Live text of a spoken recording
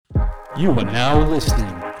You are now listening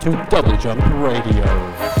to Double Jump Radio.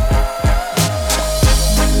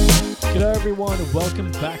 G'day everyone and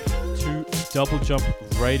welcome back to Double Jump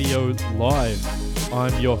Radio Live.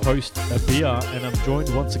 I'm your host Abia and I'm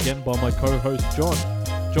joined once again by my co-host John.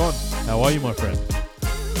 John, how are you, my friend?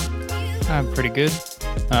 I'm pretty good.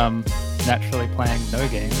 Naturally playing no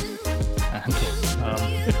games and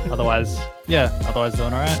otherwise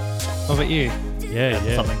doing alright. What about you? Yeah.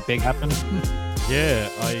 Something big happened? Yeah,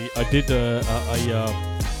 I did.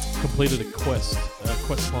 I completed a quest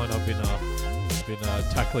line I've been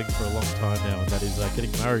tackling for a long time now, and that is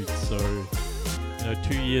getting married. So,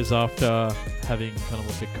 2 years after having kind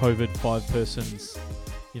of like a COVID 5-person's,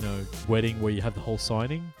 wedding where you have the whole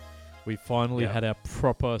signing, we finally had our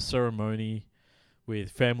proper ceremony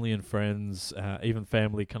with family and friends, even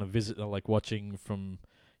family kind of visit, like watching from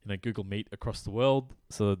Google Meet across the world.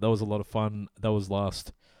 So that was a lot of fun. That was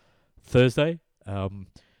last Thursday.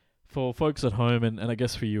 For folks at home, and I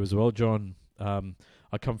guess for you as well, John,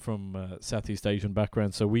 I come from Southeast Asian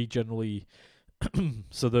background, so we generally,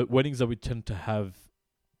 so the weddings that we tend to have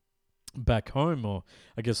back home, or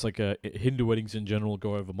I guess like Hindu weddings in general,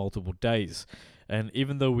 go over multiple days. And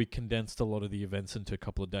even though we condensed a lot of the events into a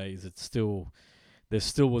couple of days, there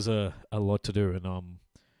still was a lot to do. And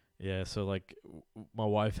so like my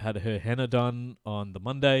wife had her henna done on the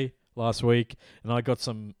Monday last week, and I got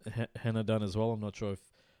some henna done as well. I'm not sure if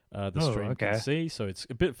the stream can see, so it's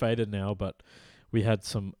a bit faded now, but we had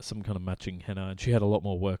some kind of matching henna, and she had a lot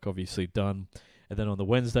more work obviously done. And then on the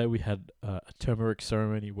Wednesday we had a turmeric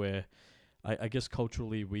ceremony where I guess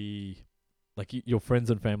culturally we, like your friends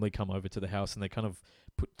and family come over to the house and they kind of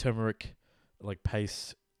put turmeric like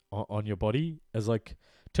paste on your body, as like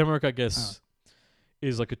turmeric I guess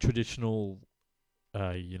is like a traditional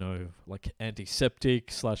like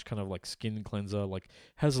antiseptic / kind of like skin cleanser, like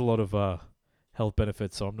has a lot of health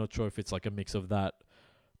benefits. So I'm not sure if it's like a mix of that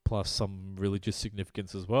plus some religious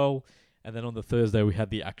significance as well. And then on the Thursday we had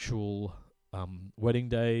the actual wedding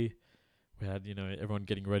day. We had everyone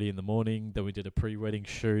getting ready in the morning. Then we did a pre-wedding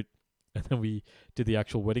shoot, and then we did the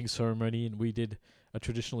actual wedding ceremony. And we did a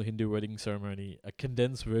traditional Hindu wedding ceremony, a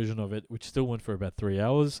condensed version of it, which still went for about 3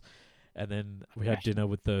 hours. And then we had dinner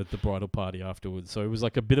with the bridal party afterwards. So it was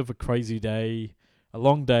like a bit of a crazy day, a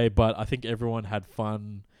long day, but I think everyone had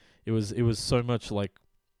fun. It was so much like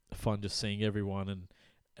fun just seeing everyone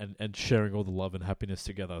and sharing all the love and happiness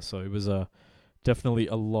together. So it was definitely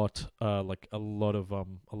a lot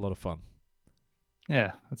of fun.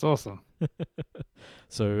 Yeah, that's awesome.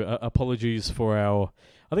 So apologies for I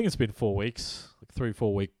think it's been 4 weeks, like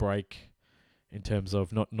 3-4 week break in terms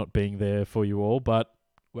of not being there for you all, but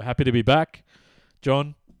we're happy to be back.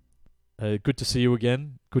 John, good to see you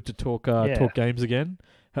again. Good to talk games again.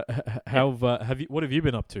 What have you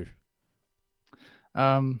been up to?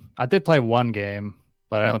 I did play one game,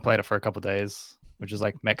 but I only played it for a couple of days, which is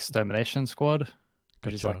like Mech Extermination Squad,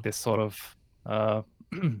 which is like this sort of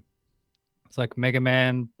it's like Mega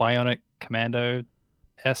Man, Bionic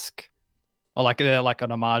Commando-esque, or like they're like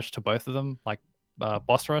an homage to both of them, like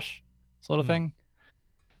Boss Rush sort of thing.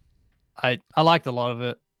 I liked a lot of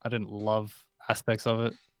it. I didn't love aspects of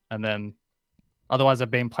it. And then otherwise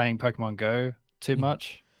I've been playing Pokemon Go too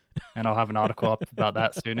much. And I'll have an article up about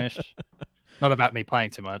that soonish. Not about me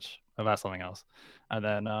playing too much, about something else. And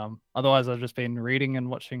then otherwise I've just been reading and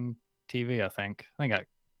watching TV, I think.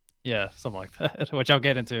 Something like that, which I'll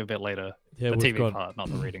get into a bit later. Yeah, the TV part, not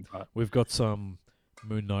the reading part. We've got some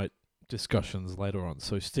Moon Knight discussions later on,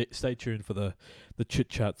 so stay tuned for the chit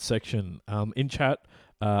chat section. In chat,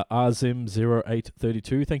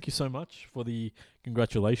 Arzim0832, thank you so much for the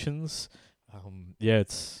congratulations.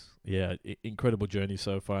 Incredible journey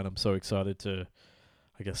so far, and I'm so excited to,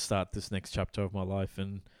 I guess, start this next chapter of my life.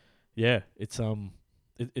 And it's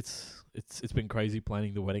been crazy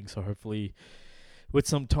planning the wedding, so hopefully with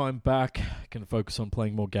some time back I can focus on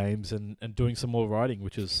playing more games and doing some more writing,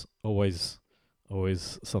 which is always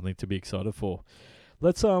something to be excited for.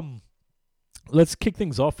 Let's kick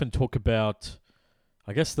things off and talk about,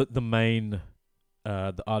 I guess, the main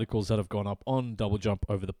the articles that have gone up on Double Jump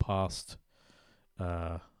over the past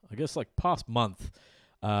past month.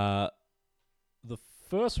 The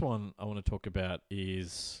first one I want to talk about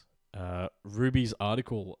is Ruby's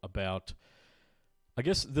article about, I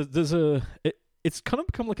guess it's kind of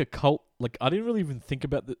become like a cult. Like, I didn't really even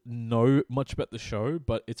know much about the show,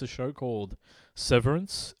 but it's a show called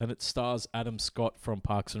Severance, and it stars Adam Scott from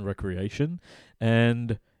Parks and Recreation,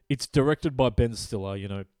 and it's directed by Ben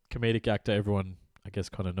Stiller, comedic actor. Everyone, I guess,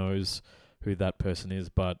 kind of knows who that person is,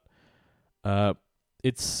 but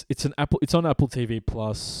it's on Apple TV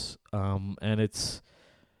Plus, and it's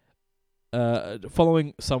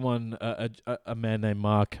following someone, a man named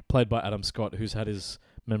Mark, played by Adam Scott, who's had his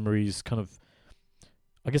memories kind of,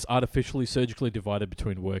 I guess, artificially, surgically divided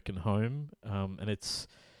between work and home. And it's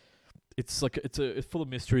full of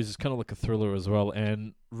mysteries. It's kind of like a thriller as well.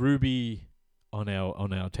 And Ruby on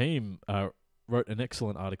our team wrote an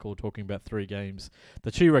excellent article talking about 3 games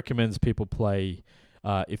that she recommends people play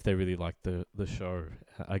if they really like the show.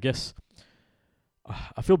 I guess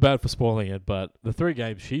I feel bad for spoiling it, but the 3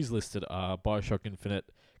 games she's listed are BioShock Infinite,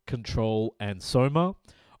 Control, and Soma.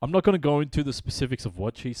 I'm not going to go into the specifics of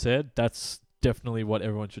what she said. That's definitely what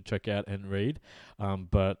everyone should check out and read.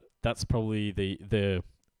 But that's probably the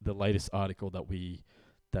latest article that we've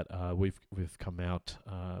come out.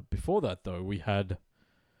 Before that, though, we had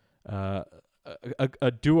a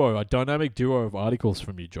dynamic duo of articles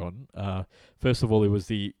from you, John. First of all, it was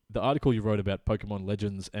the article you wrote about Pokemon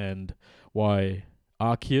Legends and why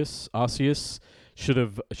Arceus should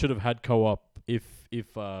have had co-op if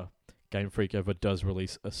Game Freak ever does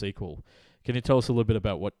release a sequel. Can you tell us a little bit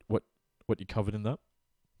about what you covered in that?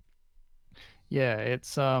 Yeah,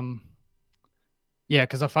 it's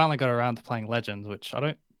because I finally got around to playing Legends, which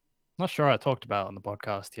not sure I talked about on the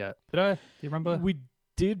podcast yet. Did I? Do you remember? We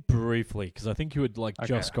did briefly, because I think you had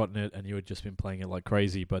just gotten it and you had just been playing it like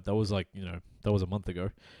crazy, but that was that was a month ago.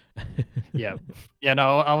 Yeah.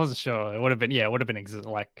 No, I wasn't sure. It would have been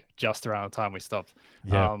like just around the time we stopped.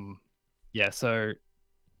 Yeah. So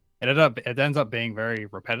it ends up being very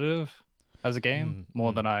repetitive as a game,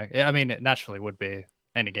 more than I mean, it naturally would be.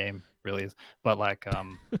 Any game really is, but like I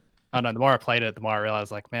don't know, the more I played it, the more I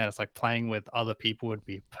realized, like, man, it's like playing with other people would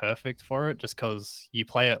be perfect for it, just because you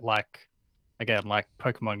play it like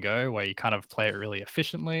Pokemon Go, where you kind of play it really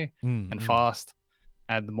efficiently and fast.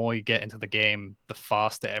 And the more you get into the game, the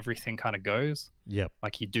faster everything kind of goes. Yep.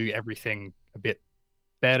 Like you do everything a bit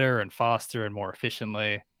better and faster and more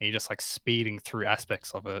efficiently. And you're just like speeding through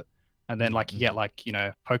aspects of it. And then like you get like,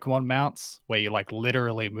 Pokemon mounts where you're like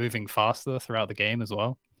literally moving faster throughout the game as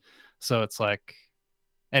well. So it's like,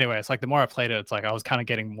 anyway, it's like the more I played it, it's like I was kind of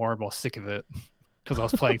getting more and more sick of it because I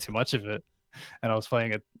was playing too much of it and I was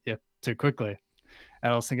playing it too quickly.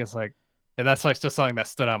 And I was thinking, it's like, and that's like just something that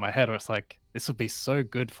stood out in my head where it's like, this would be so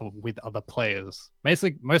good with other players.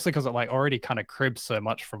 Mostly because it like already kind of cribs so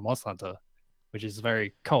much from Monster Hunter, which is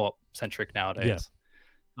very co-op centric nowadays. Yeah.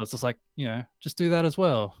 So it's just like, just do that as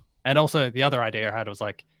well. And also the other idea I had was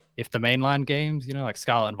like, if the mainline games, like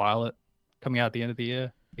Scarlet and Violet coming out at the end of the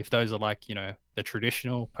year, if those are like, the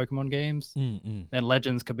traditional Pokemon games, then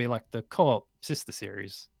Legends could be like the co-op sister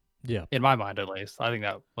series. Yeah. In my mind, at least. I think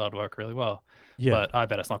that would work really well. Yeah. But I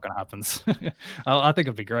bet it's not going to happen. I think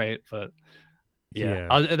it'd be great, but yeah.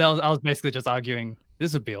 I was basically just arguing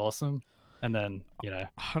this would be awesome. And then,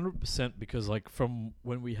 100%, because like from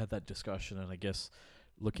when we had that discussion, and I guess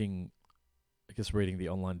reading the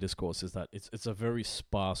online discourse, is that it's a very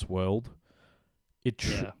sparse world.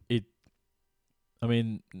 I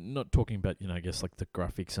mean, not talking about, I guess like the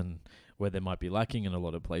graphics and where they might be lacking in a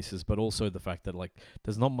lot of places, but also the fact that like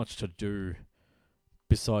there's not much to do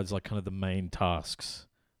besides like kind of the main tasks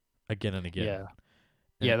again and again.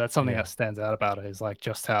 Yeah, that's something that stands out about it, is like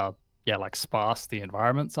just how like sparse the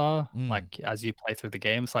environments are. Like as you play through the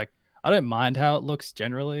games, like I don't mind how it looks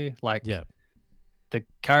generally. Like the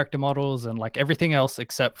character models and like everything else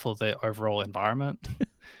except for the overall environment.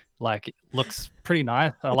 Like it looks pretty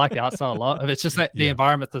nice. I like the art style a lot. It's just that the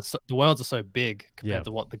environment, the worlds are so big compared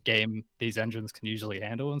to what these engines can usually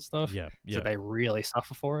handle and stuff. So they really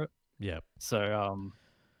suffer for it. Yeah. So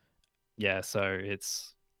so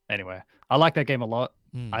it's, anyway, I like that game a lot.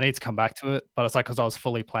 I need to come back to it, but it's like because I was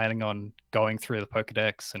fully planning on going through the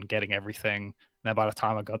Pokedex and getting everything. And then by the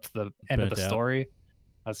time I got to the end of the story,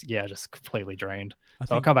 I was just completely drained.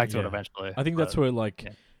 So I'll come back to it eventually. I think that's where like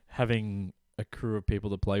having a crew of people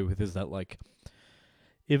to play with is that like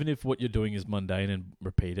even if what you're doing is mundane and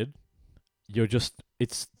repeated, you're just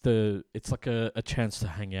it's like a chance to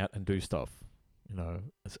hang out and do stuff.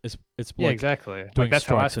 It's like exactly doing like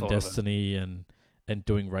strikes and Destiny and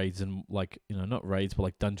doing raids and like not raids but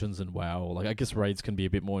like dungeons and WoW. Like I guess raids can be a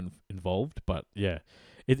bit more involved, but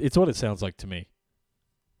it's what it sounds like to me.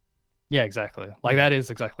 Yeah, exactly. Like that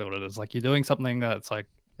is exactly what it is. Like you're doing something that's like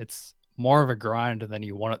it's more of a grind than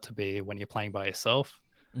you want it to be when you're playing by yourself.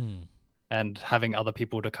 And having other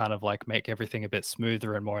people to kind of like make everything a bit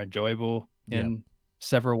smoother and more enjoyable in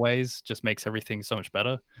several ways just makes everything so much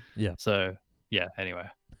better. Yeah. So anyway,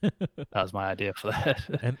 that was my idea for that.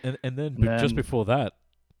 and then just before that,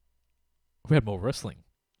 we had more wrestling.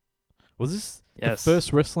 Was this the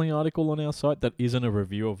first wrestling article on our site that isn't a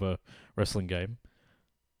review of a wrestling game?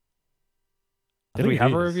 Did we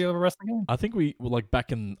have a review of a wrestling game? I think we were like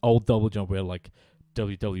back in old Double Jump, where like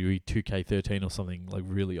WWE 2K13 or something, like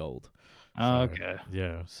really old. Oh, So, okay.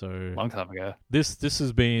 Yeah, so Long time ago. this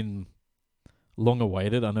has been long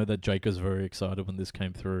awaited. I know that Jake was very excited when this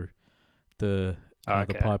came through the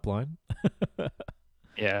Okay. pipeline.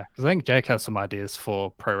 Yeah, because I think Jake has some ideas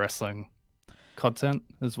for pro wrestling content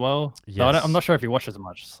as well. So Yes. I'm not sure if he watches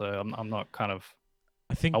much, so I'm not kind of.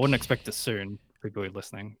 I wouldn't expect it soon. People who are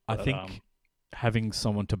listening. I But, think having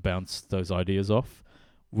someone to bounce those ideas off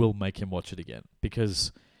will make him watch it again,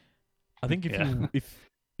 because I think if Yeah. you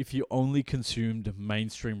if you only consumed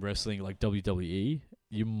mainstream wrestling like WWE,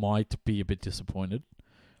 you might be a bit disappointed,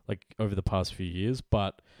 like over the past few years.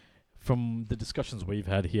 But from the discussions we've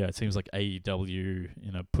had here, it seems like AEW,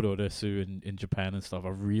 Puroresu in Japan and stuff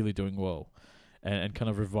are really doing well, and kind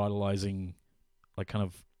of revitalizing, like kind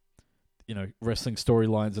of, wrestling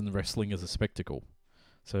storylines and wrestling as a spectacle.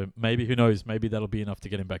 So maybe, who knows, maybe that'll be enough to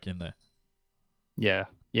get him back in there. yeah,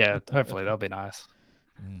 hopefully that'll be nice.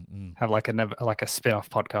 Mm-mm. Have like a spin-off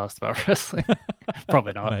podcast about wrestling.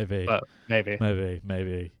 Probably not, Maybe. but maybe.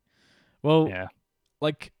 Maybe. Well, Yeah,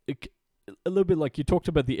 like a little bit like you talked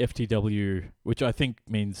about the FTW, which I think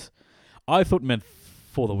I thought meant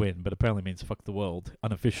for the win, but apparently means fuck the world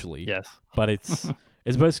unofficially. yes, But it's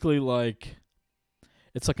basically like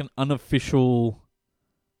it's like an unofficial,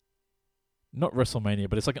 not WrestleMania,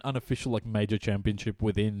 but it's like an unofficial like major championship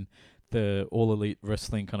within the All Elite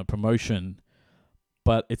Wrestling kind of promotion.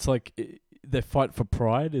 But it's like they fight for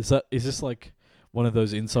pride. Is this like one of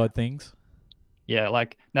those inside things? yeah.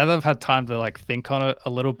 Like now that I've had time to like think on it a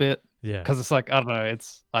little bit, Yeah. because it's like I don't know.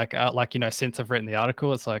 It's like since I've written the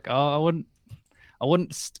article, it's like I wouldn't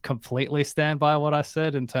completely stand by what I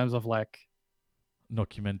said in terms of like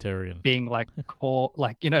Documentarian. being like core,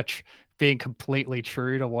 like being completely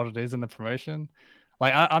true to what it is in the promotion.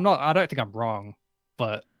 Like I don't think I'm wrong,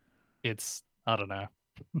 but it's I don't know.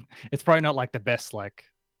 It's probably not like the best like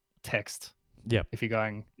text. Yep. If you're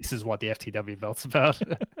going, this is what the FTW belt's about.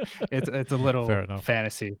 it's a little Fair enough.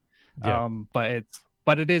 fantasy. Yeah.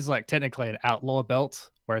 But it is like technically an outlaw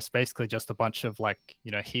belt, where it's basically just a bunch of like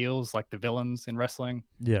heels, like the villains in wrestling.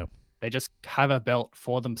 Yeah. They just have a belt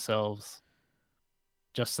for themselves,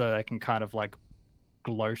 just so they can kind of like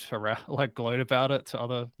gloat about it to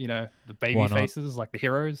other, the baby Why not? faces, like the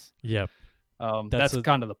heroes. Yeah. That's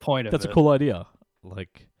kind of the point of it. That's a cool idea.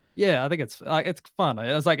 Like, yeah, I think it's fun.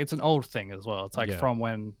 It's an old thing as well. It's like Yeah. from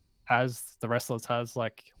when the wrestlers has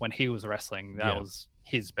like when he was wrestling, that Yeah. was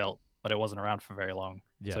his belt, but it wasn't around for very long.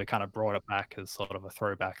 Yeah. So he kind of brought it back as sort of a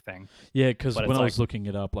throwback thing. Yeah, because But when it's I was like- looking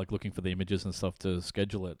it up, like looking for the images and stuff to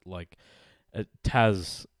schedule it, like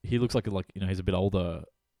Taz, he looks like he's a bit older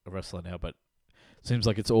wrestler now, but it seems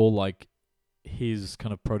like it's all like his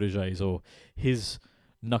kind of proteges or his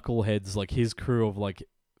knuckleheads, like his crew of like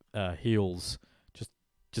heels,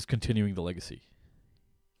 just continuing the legacy.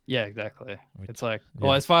 Yeah, exactly. Which- It's like, yeah.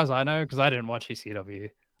 well, as far as I know, because I didn't watch ECW,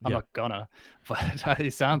 I'm Yeah. not gonna, but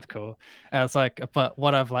it sounds cool. And it's like, but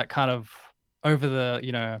what I've like kind of over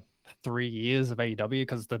the 3 years of AEW,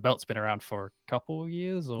 because the belt's been around for a couple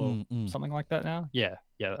years or Mm. something like that now. Yeah,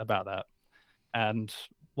 about that. And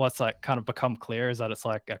what's like kind of become clear is that it's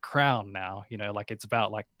like a crown now. Like it's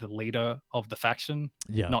about like the leader of the faction,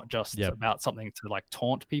 Yeah. not just Yep. about something to like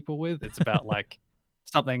taunt people with. It's about like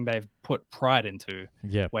something they've put pride into,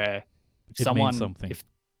 Yeah. where if It someone means something.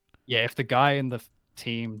 if the guy in the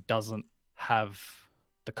team doesn't have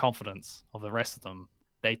the confidence of the rest of them,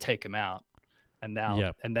 they take him out, and now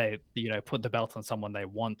Yep. and they put the belt on someone they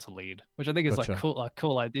want to lead, which I think is Gotcha. like a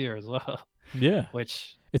cool idea as well. Yeah.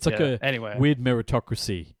 Which It's like yeah, a anyway weird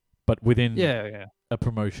meritocracy, but within yeah a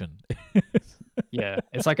promotion. yeah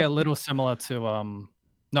it's like a little similar to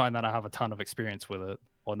not that I have a ton of experience with it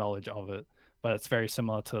or knowledge of it, but it's very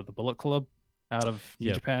similar to the Bullet Club out of New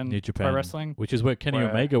Yep, Japan New Japan Pro Wrestling. which is where Kenny where-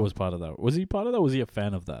 Omega was part of that. Was he part of that? Was he a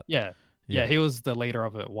fan of that? Yeah, he was the leader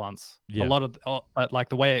of it once. Yeah. A lot of, but like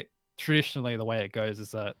traditionally the way it goes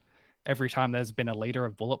is that every time there's been a leader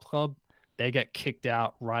of Bullet Club, they get kicked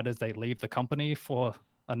out right as they leave the company for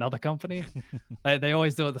another company. They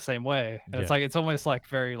always do it the same way. And Yeah. it's like it's almost like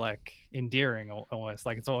very like endearing, almost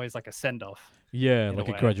like it's always like a send off. Yeah, in a like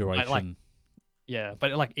a way. graduation. Yeah,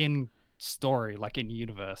 but like in story, like in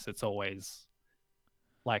universe, it's always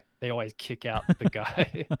like they always kick out the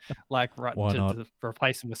guy, like right Why not? to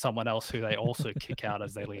replace him with someone else who they also kick out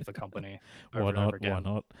as they leave the company. Over Why and over not? again.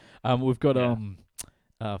 Why not? We've got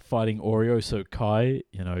Yeah. fighting Oreo. So Kai,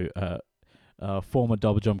 former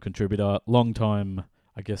Double Jump contributor, long time,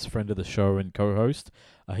 I guess, friend of the show and co-host.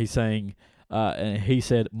 He's saying, and he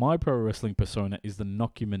said, my pro wrestling persona is the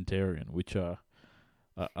documentarian, which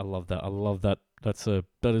I love that. I love that.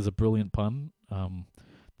 That is a brilliant pun.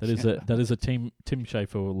 That is a Tim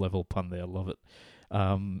Schafer level pun there. I love it.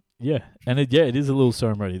 Yeah, and it is a little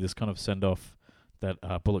ceremony. This kind of send off that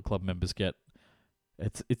Bullet Club members get.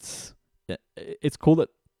 It's cool that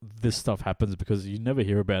this stuff happens because you never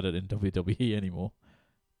hear about it in WWE anymore.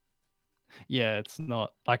 Yeah, it's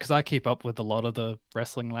not like because I keep up with a lot of the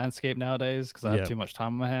wrestling landscape nowadays because I Yeah. have too much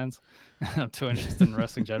time on my hands. I'm too interested in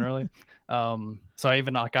wrestling generally. So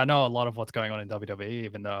even like I know a lot of what's going on in WWE,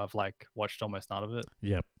 even though I've like watched almost none of it.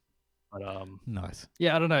 Yep. But Nice.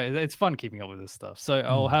 yeah, I don't know. It's fun keeping up with this stuff. So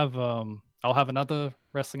I'll have another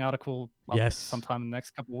wrestling article up Yes. sometime in the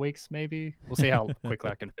next couple of weeks, maybe. We'll see how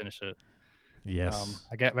quickly I can finish it. Yes.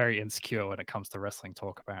 I get very insecure when it comes to wrestling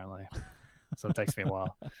talk, apparently. So it takes me a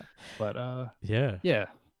while. But Yeah. yeah.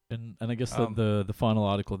 And I guess the final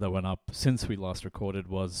article that went up since we last recorded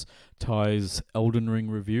was Ty's Elden Ring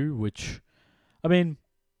review, which, I mean,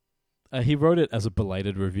 he wrote it as a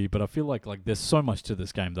belated review, but I feel like there's so much to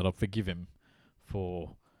this game that I'll forgive him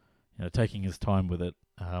for, taking his time with it.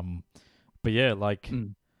 But yeah,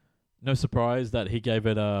 no surprise that he gave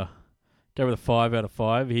it a 5 out of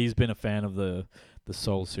 5. He's been a fan of the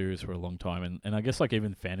Soul series for a long time, and I guess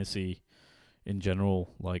even fantasy in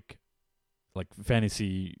general, like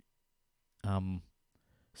fantasy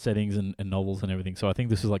settings and novels and everything. So I think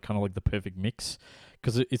this is kind of the perfect mix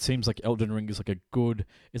because it seems like Elden Ring is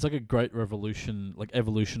it's a great evolution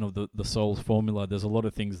of the Souls formula. There's a lot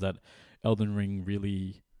of things that Elden Ring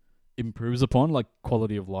really improves upon, like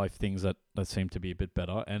quality of life things that seem to be a bit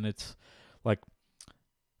better. And it's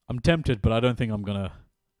I'm tempted, but I don't think I'm gonna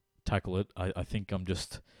tackle it. I don't think I'm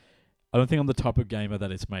the type of gamer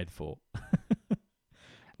that it's made for.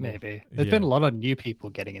 Maybe. There's been a lot of new people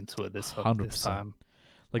getting into it this 100%. time.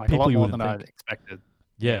 Like a people lot you more wouldn't than I think. expected.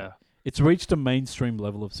 Yeah. It's reached a mainstream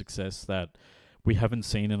level of success that we haven't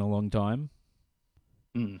seen in a long time.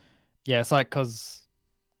 Yeah, it's because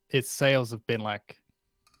its sales have been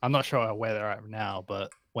I'm not sure where they're at now,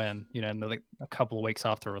 but when, a couple of weeks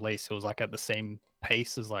after release, it was at the same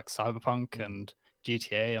pace as Cyberpunk and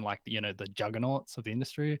GTA and the juggernauts of the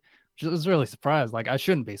industry, which I was really surprised. I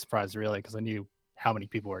shouldn't be surprised really because I knew how many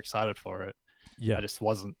people were excited for it. Yeah. I just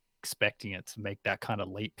wasn't expecting it to make that kind of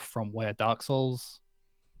leap from where Dark Souls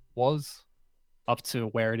was up to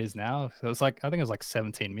where it is now. So it's I think it was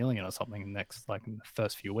 17 million or something in the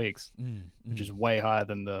first few weeks, which is way higher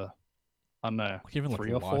than the, I don't know, even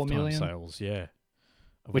 3 or 4 lifetime million sales, yeah.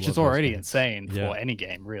 Which is already insane for any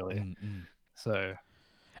game, really. So,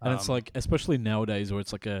 and it's especially nowadays where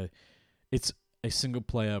it's a single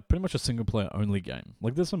player, pretty much a single player only game.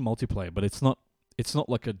 There's some multiplayer, but it's not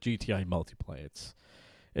like a GTA multiplayer.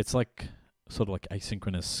 It's sort of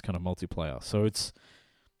asynchronous kind of multiplayer. So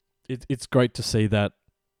it's great to see that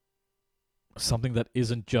something that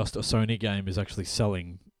isn't just a Sony game is actually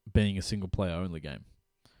selling, being a single player only game.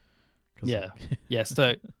 Yeah.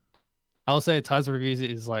 So I'll say Ty's Reviews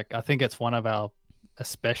is I think it's one of our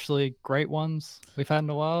especially great ones we've had in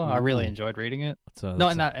a while. I really enjoyed reading it.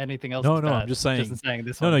 Not in that anything else. No, I'm just saying. Just saying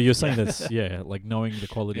this no, one. you're saying that's knowing the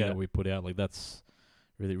quality that we put out, that's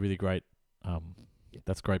really, really great.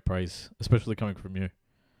 That's great praise, especially coming from you.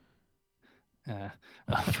 Yeah.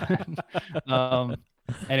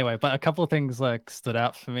 Anyway, but a couple of things stood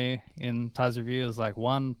out for me in Ty's review is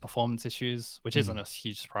one, performance issues, which isn't a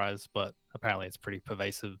huge surprise, but apparently it's pretty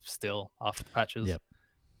pervasive still after the patches. Yep.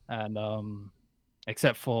 And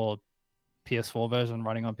except for PS4 version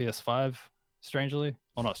running on PS5, strangely,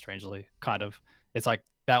 or not strangely, kind of, it's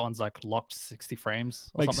that one's locked 60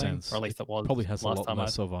 frames or Makes something, sense. or at least it was. Probably has a lot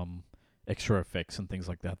less of extra effects and things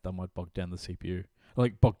like that might bog down the CPU,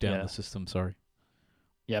 bog down the system. Sorry.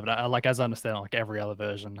 Yeah, but I as I understand, every other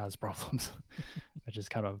version has problems, which is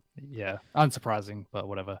kind of unsurprising, but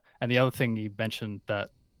whatever. And the other thing you mentioned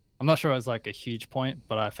that I'm not sure it was a huge point,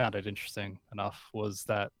 but I found it interesting enough was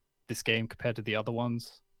that this game compared to the other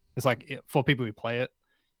ones, it's for people who play it,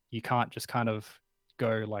 you can't just kind of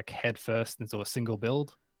go head first into a single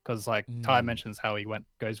build because Ty mentions how he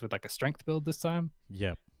goes with a strength build this time.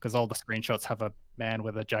 Yeah. Because all the screenshots have a man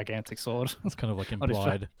with a gigantic sword. It's kind of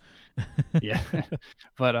implied. Yeah.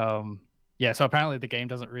 But so apparently the game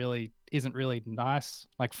isn't really nice,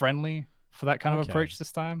 friendly for that kind of approach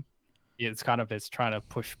this time. Yeah, it's trying to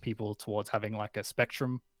push people towards having a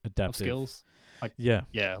spectrum of skills.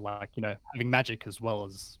 Having magic as well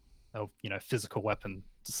as a physical weapon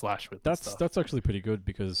to slash with. That's actually pretty good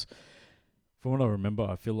because from what I remember,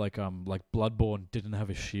 I feel like Bloodborne didn't have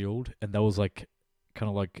a shield, and that was kind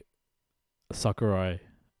of a Sakurai.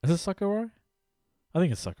 Is it Sakurai? I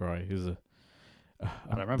think it's Sakurai. Who's I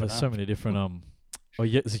don't remember. There's so many different Oh,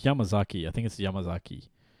 yeah, it's Yamazaki. I think it's Yamazaki.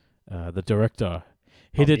 The director, Oh,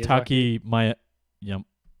 Hidetaki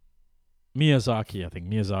Miyazaki. I think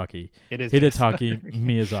Miyazaki. It is Hidetaki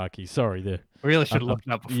Miyazaki. Sorry, there. We really should have I'm- looked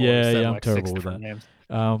it up before. yeah, we said yeah, I'm like terrible 6 with different that.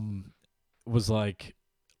 names. Was like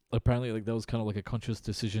apparently like that was kind of like a conscious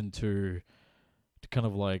decision to kind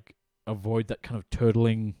of like avoid that kind of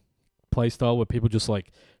turtling playstyle where people just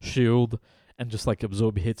like shield and just like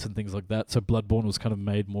absorb hits and things like that. So Bloodborne was kind of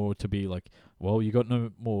made more to be like, well, you got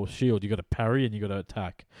no more shield, you got to parry and you got to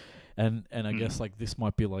attack. And I guess like this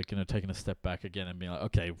might be like, taking a step back again and being like,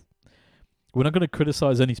 okay, we're not going to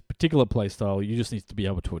criticize any particular playstyle. You just need to be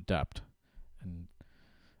able to adapt. And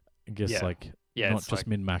I guess Yeah. like Yeah, not it's just like,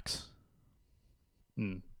 min max.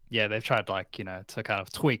 yeah, they've tried like to kind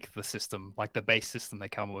of tweak the system, like the base system they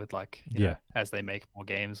come with, like Yeah. as they make more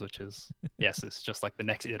games, which is yes, it's just like the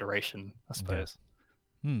next iteration, I suppose.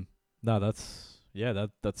 No, that's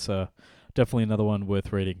definitely another one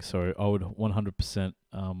worth reading. So I would 100%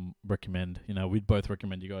 recommend. We'd both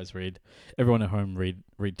recommend you guys read. Everyone at home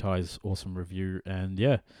read Ty's awesome review. And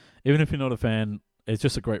yeah, even if you're not a fan, it's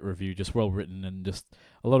just a great review, just well written and just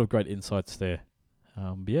a lot of great insights there.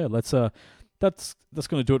 But yeah, let's that's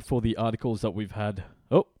going to do it for the articles that we've had.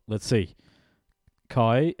 Oh, let's see.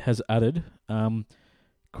 Kai has added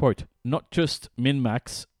quote, not just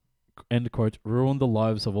min-max, end quote, ruin the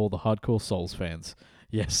lives of all the hardcore Souls fans.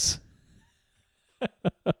 Yes.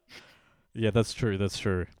 Yeah, that's true.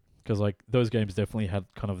 Because like those games definitely had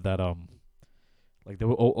kind of that like there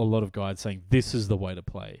were a lot of guides saying this is the way to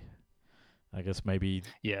play. I guess maybe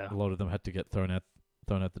Yeah. a lot of them had to get thrown out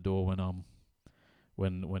the door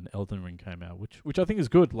when Elden Ring came out, which I think is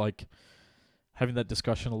good. Like having that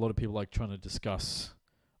discussion, a lot of people like trying to discuss,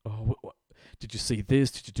 oh, what, did you see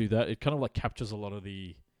this? Did you do that? It kind of like captures a lot of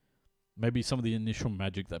maybe some of the initial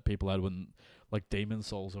magic that people had when like Demon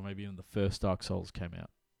Souls or maybe even the first Dark Souls came out.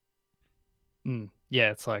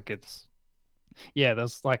 Yeah,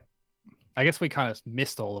 there's like, I guess we kind of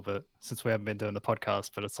missed all of it since we haven't been doing the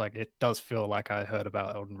podcast, but it's like, it does feel like I heard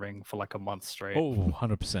about Elden Ring for like a month straight. Oh,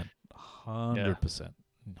 100%. 100%.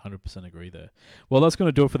 100% agree there. Well, that's going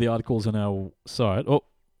to do it for the articles on our site. Oh,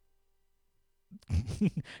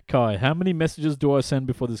 Kai, how many messages do I send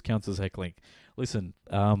before this counts as heckling? Listen,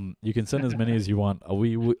 you can send as many as you want. I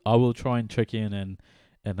will try and check in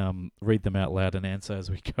and read them out loud and answer as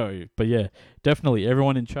we go. But yeah, definitely,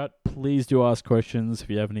 everyone in chat, please do ask questions if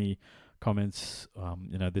you have any comments.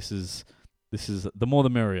 This is the more the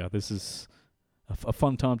merrier. This is a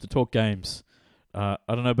fun time to talk games. I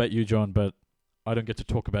don't know about you, John, but I don't get to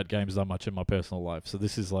talk about games that much in my personal life. So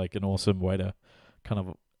this is like an awesome way to kind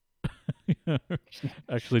of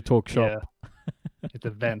actually talk shop. Yeah. It's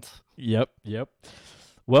a vent. Yep.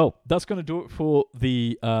 Well, that's going to do it for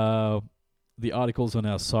the articles on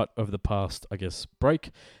our site over the past, I guess,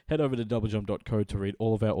 break. Head over to doublejump.co to read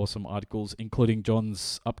all of our awesome articles, including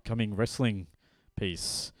John's upcoming wrestling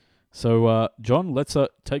piece. So, John, let's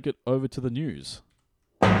take it over to the news.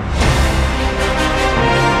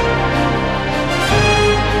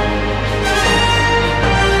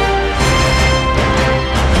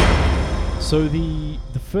 So the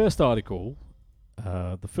first article,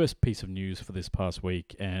 the first piece of news for this past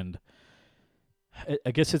week, and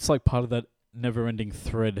I guess it's like part of that never-ending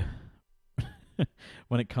thread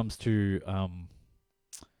when it comes to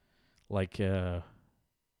Embracer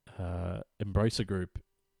Group.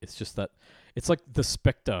 It's just that it's like the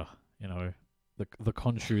specter, the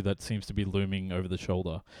Khonshu that seems to be looming over the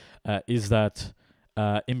shoulder, is that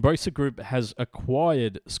Embracer Group has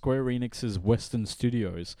acquired Square Enix's Western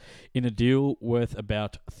Studios in a deal worth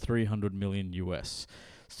about $300 million US.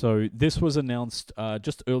 So this was announced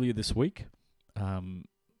just earlier this week.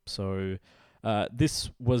 This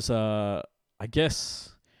was, I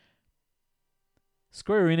guess,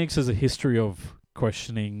 Square Enix has a history of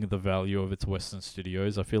questioning the value of its Western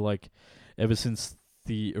studios. I feel like ever since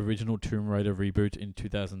the original Tomb Raider reboot in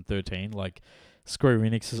 2013, like Square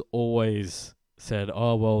Enix has always said,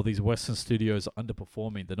 oh, well, these Western studios are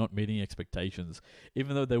underperforming. They're not meeting expectations.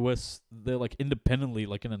 Even though they're like independently,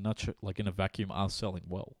 like in a nutshell, like in a vacuum, are selling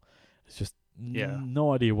well. It's just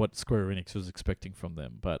no idea what Square Enix was expecting from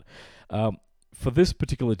them. But for this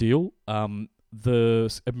particular deal, the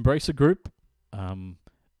Embracer Group,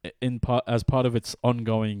 as part of its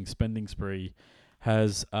ongoing spending spree,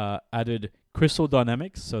 has added Crystal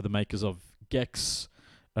Dynamics, so the makers of Gex,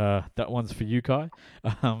 that one's for you, Kai,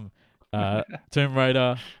 Tomb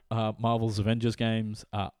Raider, Marvel's Avengers games,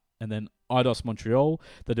 and then Eidos Montreal,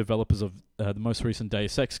 the developers of the most recent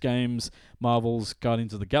Deus Ex games, Marvel's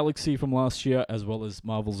Guardians of the Galaxy from last year, as well as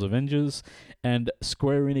Marvel's Avengers, and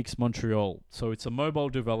Square Enix Montreal. So it's a mobile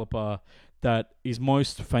developer that is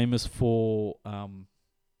most famous for I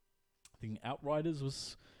think Outriders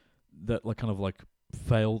was that like kind of like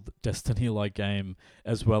failed Destiny-like game,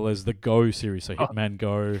 as well as the Go series, so Hitman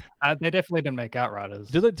Go. They definitely didn't make Outriders.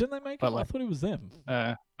 Didn't they make it? But, I thought it was them.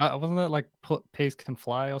 Wasn't it like Peas Can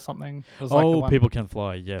Fly or something? It was Oh, People Can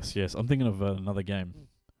Fly. Yes. I'm thinking of another game.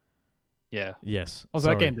 Yeah. Yes. Also,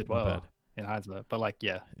 that game did well in hindsight, but like,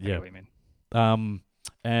 yeah, I get what you mean.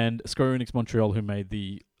 And Square Enix Montreal, who made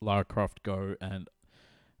the Lara Croft Go and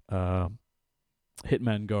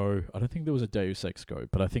Hitman Go. I don't think there was a Deus Ex Go,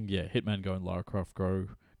 but I think Hitman Go and Lara Croft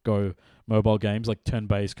Go mobile games, like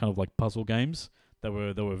turn-based kind of like puzzle games that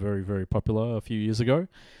were very, very popular a few years ago.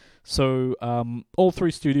 So all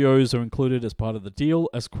three studios are included as part of the deal,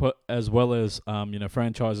 as well as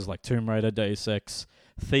franchises like Tomb Raider, Deus Ex,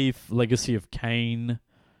 Thief, Legacy of Kain,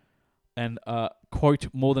 and quote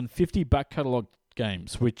more than 50 back catalog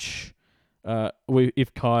games. Which,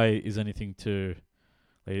 if Kai is anything to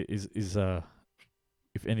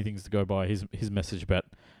if anything's to go by, his message about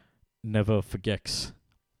never forgets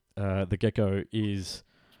the Gecko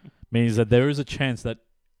means that there is a chance that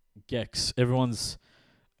Gex, everyone's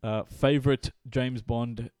favorite James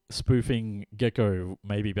Bond spoofing Gecko,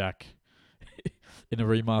 may be back in a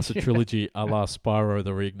remastered trilogy a la Spyro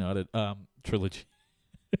the Reignited trilogy.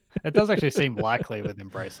 It does actually seem likely with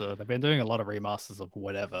Embracer. They've been doing a lot of remasters of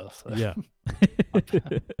whatever. So. Yeah.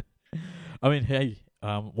 I mean, hey,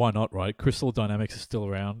 why not, right? Crystal Dynamics is still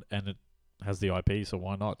around and it has the IP, so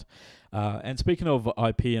why not? And speaking of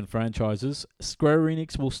IP and franchises, Square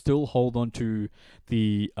Enix will still hold on to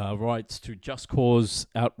the rights to Just Cause,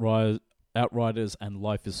 Outriders, and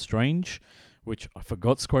Life is Strange, which I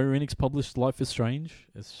forgot Square Enix published Life is Strange.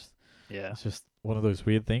 It's just one of those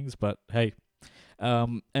weird things, but hey.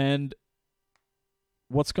 And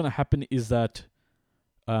what's going to happen is that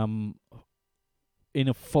in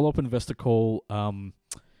a follow-up investor call,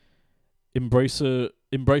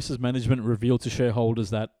 Embracer's management revealed to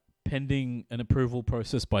shareholders that pending an approval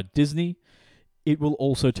process by Disney, it will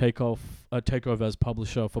also take over as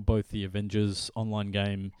publisher for both the Avengers online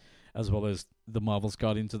game as well as the Marvel's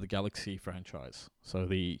Guardians of the Galaxy franchise. So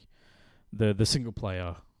the single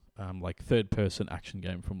player like third person action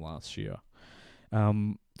game from last year.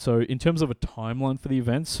 So in terms of a timeline for the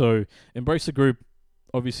event, so Embracer Group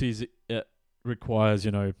obviously requires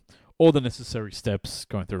all the necessary steps,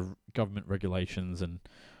 going through government regulations and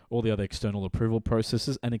all the other external approval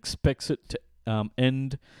processes, and expects it to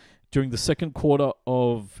end during the second quarter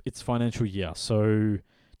of its financial year. So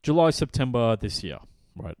July, September this year,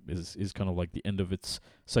 right, is kind of like the end of its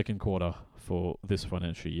second quarter for this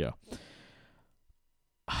financial year.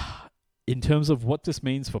 In terms of what this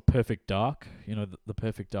means for Perfect Dark, the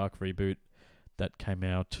Perfect Dark reboot that came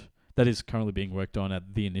out, that is currently being worked on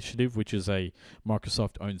at The Initiative, which is a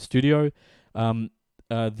Microsoft-owned studio. The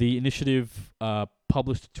Initiative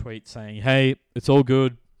published a tweet saying, hey, it's all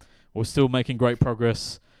good. We're still making great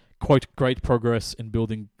progress, quite great progress in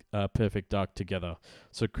building Perfect Dark together.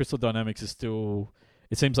 So Crystal Dynamics is still,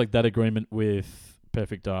 it seems like that agreement with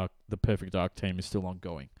Perfect Dark, the Perfect Dark team is still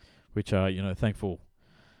ongoing, which thankful.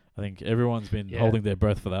 I think everyone's been holding their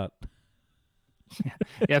breath for that.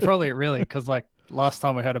 Yeah, probably really, because like last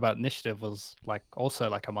time we heard about Initiative was like also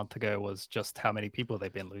like a month ago, was just how many people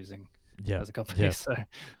they've been losing as a company. Yeah. So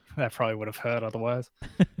that probably would have hurt otherwise.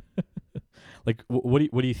 Like, what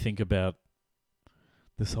do you think about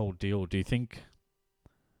this whole deal? Do you think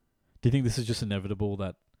this is just inevitable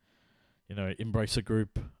that Embracer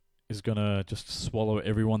Group is gonna just swallow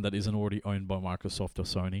everyone that isn't already owned by Microsoft or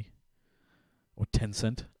Sony or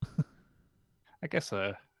Tencent? I guess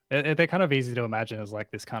so. They're kind of easy to imagine as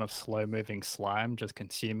like this kind of slow moving slime just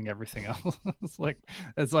consuming everything else. it's like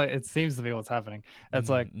it seems to be what's happening. It's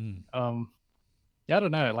I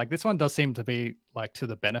don't know. Like this one does seem to be like to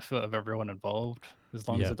the benefit of everyone involved, as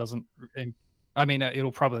long as it doesn't. I mean,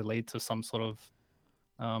 it'll probably lead to some sort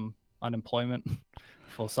of unemployment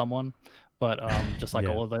for someone, but just like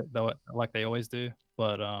all of it, like they always do.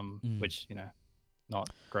 But which not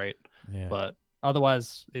great. Yeah. But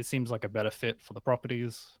otherwise, it seems like a better fit for the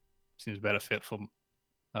properties. Seems better fit for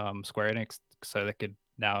Square Enix, so they could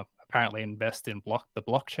now apparently invest in the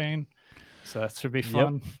blockchain. So that should be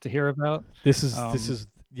fun to hear about. This was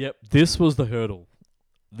the hurdle.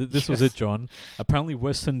 This was it, John. Apparently,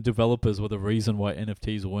 Western developers were the reason why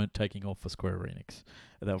NFTs weren't taking off for Square Enix.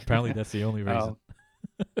 Apparently, that's the only reason.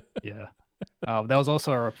 Yeah. There was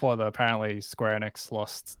also a report that apparently Square Enix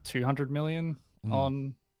lost $200 million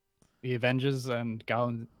on the Avengers and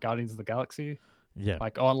Guardians of the Galaxy. Yeah.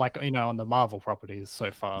 On the Marvel properties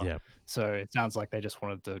so far. Yeah. So it sounds like they just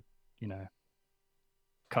wanted to,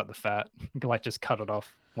 cut the fat, like just cut it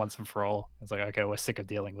off once and for all. It's like, okay, we're sick of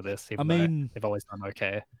dealing with this, I even though mean, they've always done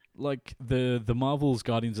okay. like the Marvel's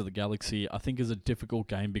Guardians of the Galaxy, I think is a difficult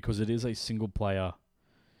game because it is a single player.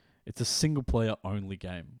 It's a single player only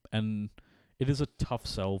game, and it is a tough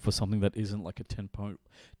sell for something that isn't like a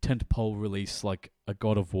tentpole release like a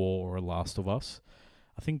God of War or a Last of Us.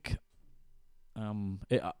 I think I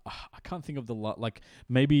can't think of like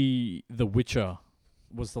maybe The Witcher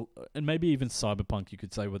was and maybe even Cyberpunk, you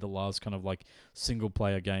could say, were the last kind of like single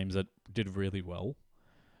player games that did really well.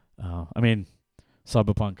 I mean,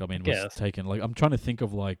 Cyberpunk, was Yes. taken. Like, I'm trying to think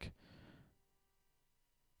of like,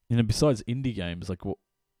 besides indie games, like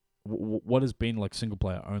what has been like single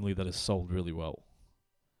player only that has sold really well?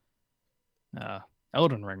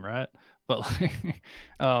 Elden Ring, right? But like,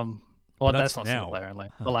 well, But that's that's not now. single player only.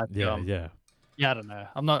 But like, Yeah. yeah, I don't know.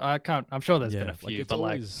 I can't. I'm sure there's been a Like few, it's but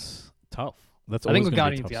like, always tough. That's I think always with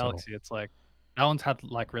going to be a Guardians of the tough sell. Galaxy, it's like that one's had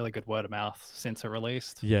like really good word of mouth since it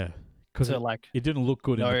released. Yeah, because So like, it didn't look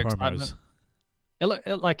good in no the promos. excitement.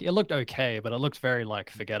 It looked okay, but it looked very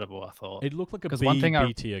like forgettable. I thought. It looked like a 'Cause one thing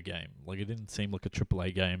B tier game. Like, it didn't seem like a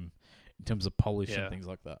AAA game in terms of polish Yeah. and things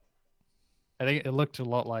like that. I think it looked a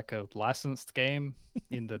lot like a licensed game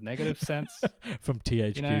in the negative sense. From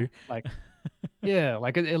THQ. You know, like, yeah,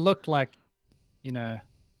 like it looked like, not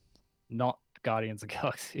Guardians of the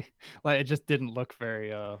Galaxy. Like, it just didn't look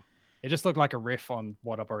very. It just looked like a riff on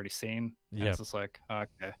what I've already seen. And Yeah. it's just like,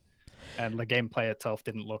 okay. And the gameplay itself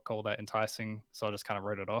didn't look all that enticing, so I just kind of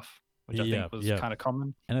wrote it off, which I think was kind of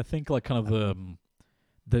common. And I think like kind of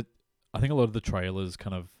I think a lot of the trailers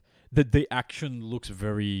kind of the action looks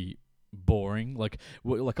very boring. Like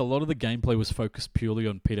a lot of the gameplay was focused purely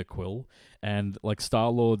on Peter Quill, and like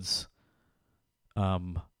Star-Lord's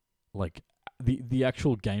like the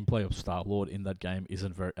actual gameplay of Star-Lord in that game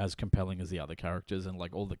isn't very as compelling as the other characters, and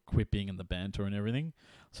like all the quipping and the banter and everything.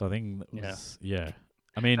 So I think that was,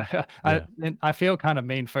 I mean, I feel kind of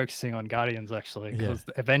mean focusing on Guardians actually, because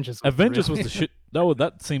Avengers was the shit.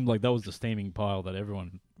 That seemed like that was the steaming pile that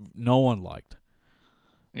no one liked.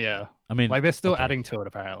 Yeah, I mean, like they're still adding to it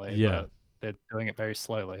apparently. Yeah, but they're doing it very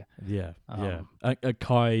slowly. Yeah.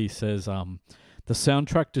 Kai says the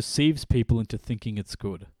soundtrack deceives people into thinking it's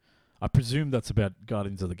good. I presume that's about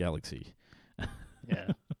Guardians of the Galaxy. Yeah,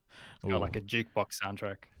 it's got like a jukebox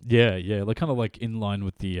soundtrack. Yeah, like kind of like in line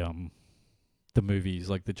with the movies,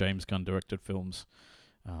 like the James Gunn directed films.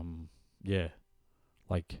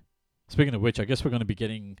 Like, speaking of which, I guess we're going to be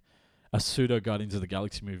getting a pseudo Guardians of the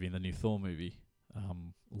Galaxy movie in the new Thor movie,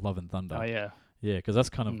 Love and Thunder. Oh yeah, because that's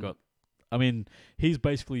kind of got. I mean, he's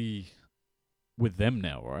basically with them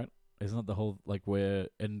now, right? Isn't that the whole like where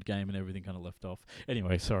Endgame and everything kind of left off?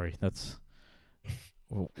 Anyway, sorry, that's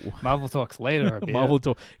Marvel talks later. Marvel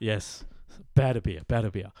talk, yes, bad beer.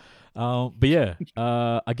 But yeah,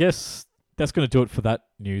 I guess that's going to do it for that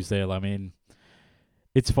news there. I mean,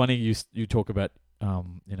 it's funny you talk about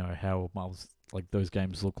how Marvel's like those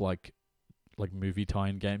games look like movie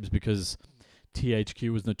tie-in games, because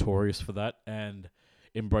THQ was notorious for that, and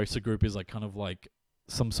Embracer Group is like kind of like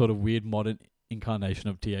some sort of weird modern incarnation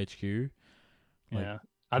of THQ. Yeah,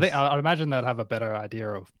 I'd imagine they'd have a better idea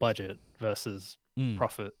of budget versus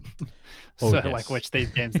profit. Like, which these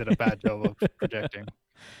games did a bad job of projecting.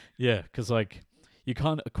 Yeah, because like you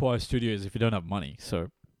can't acquire studios if you don't have money. So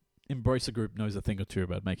Embracer Group knows a thing or two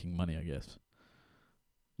about making money, I guess.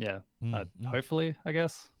 Yeah, hopefully, I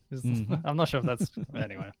guess. I'm not sure if that's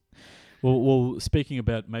anyway. Well, speaking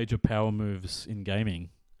about major power moves in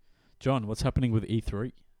gaming, John, what's happening with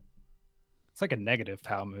E3? It's like a negative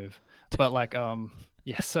power move, but like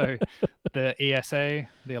so the ESA,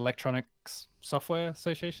 the Electronics Software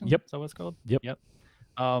Association, yep, is that what it's called? Yep. It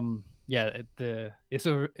was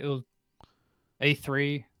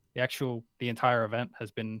E3. The entire event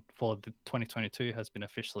has been for the 2022 has been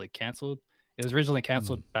officially cancelled. It was originally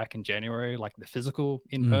cancelled back in January, like the physical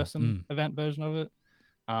in-person event version of it.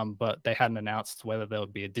 But they hadn't announced whether there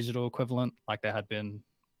would be a digital equivalent like there had been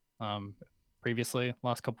previously,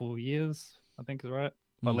 last couple of years, I think is right,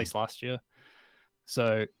 or at least last year.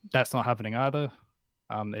 So that's not happening either.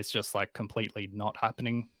 It's just like completely not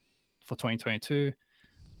happening for 2022.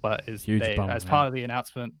 But as part of the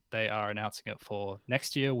announcement, they are announcing it for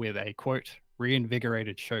next year with a quote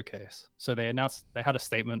reinvigorated showcase. So they had a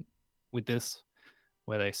statement with this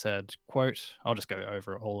where they said, quote, I'll just go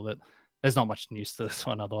over all of it. There's not much news to this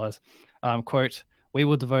one otherwise. Quote, we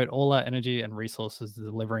will devote all our energy and resources to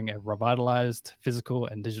delivering a revitalized physical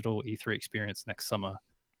and digital E3 experience next summer.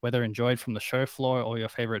 Whether enjoyed from the show floor or your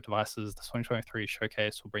favorite devices, the 2023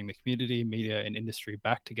 showcase will bring the community, media, and industry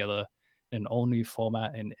back together in an all-new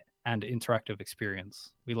format and and interactive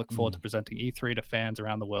experience. We look forward to presenting E3 to fans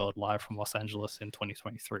around the world live from Los Angeles in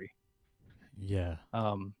 2023. Yeah.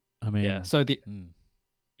 Um, I mean, yeah. So mm,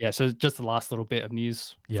 so just the last little bit of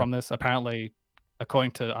news Yep. from this. Apparently,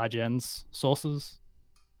 according to IGN's sources,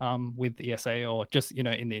 with ESA or just in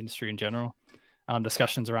the industry in general,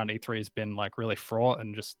 discussions around E3 has been like really fraught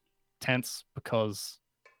and just tense because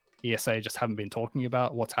ESA just haven't been talking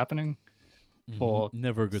about what's happening for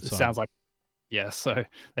never a good it sign. sounds like so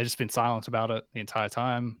they've just been silent about it the entire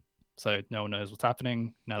time, so no one knows what's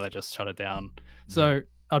happening. Now they just shut it down. So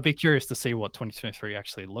I'd be curious to see what 2023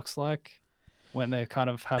 actually looks like when they kind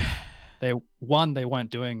of have they weren't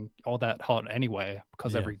doing all that hot anyway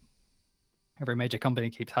because Yeah. every major company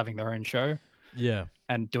keeps having their own show Yeah.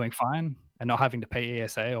 and doing fine and not having to pay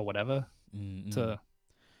ESA or whatever Mm-mm. to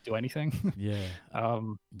do anything. Yeah.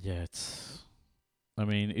 Yeah, I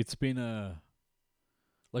mean, it's been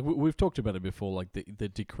like we've talked about it before, like the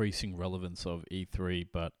decreasing relevance of E3,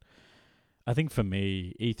 but I think for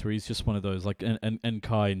me, E3 is just one of those, like, and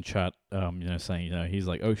Kai in chat, saying, he's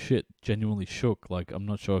like, oh shit, genuinely shook. Like, I'm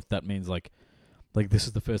not sure if that means like this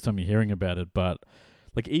is the first time you're hearing about it, but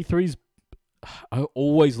like E3's, I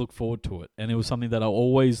always look forward to it, and it was something that I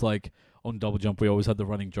always like on Double Jump. We always had the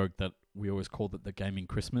running joke that we always called it the gaming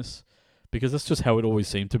Christmas, because that's just how it always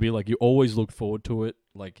seemed to be. Like, you always look forward to it.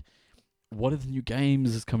 Like, what are the new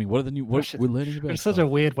games is coming? What are the new? What we're learning about? It's such a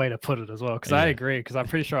weird way to put it as well, because I agree. Because I'm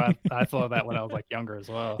pretty sure I thought of that when I was like younger as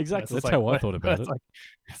well. Exactly, that's how I thought about it.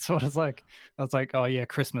 It's what it's like. I was like, oh yeah,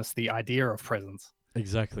 Christmas, the idea of presents.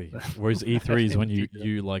 Exactly. Whereas E3 is when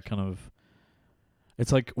you like kind of,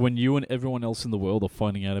 it's like when you and everyone else in the world are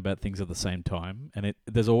finding out about things at the same time, and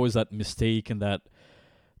there's always that mystique and that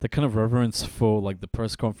the kind of reverence for like the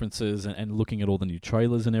press conferences and looking at all the new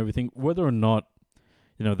trailers and everything, whether or not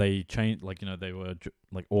they changed, like they were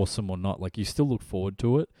like awesome or not, like you still looked forward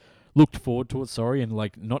to it, and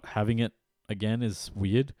like not having it again is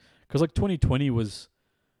weird, because like 2020 was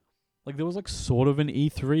like there was like sort of an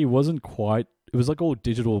E3, it wasn't quite, it was like all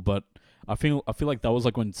digital, but I feel like that was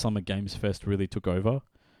like when Summer Games Fest really took over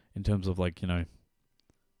in terms of like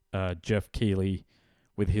Jeff Keighley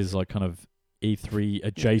with his like kind of E3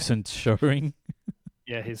 adjacent showing.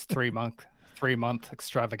 Yeah, his 3-month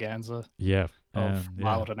extravaganza. Yeah. Of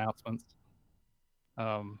wild announcements.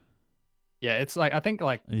 It's like, I think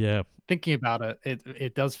like thinking about it,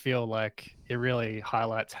 it does feel like it really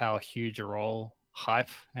highlights how huge a role hype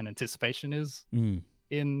and anticipation is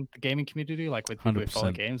in the gaming community, like with people who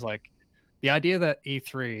follow games. Like the idea that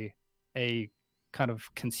E3, a kind of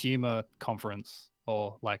consumer conference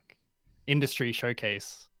or like industry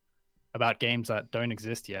showcase about games that don't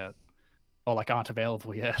exist yet or like aren't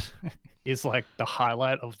available yet, is like the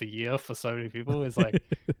highlight of the year for so many people. Is like,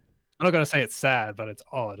 I'm not gonna say it's sad, but it's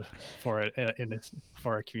odd for it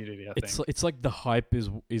for a community. I think it's like the hype is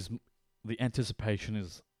the anticipation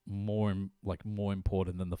is more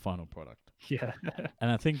important than the final product. Yeah. And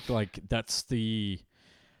I think like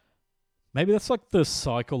maybe that's like the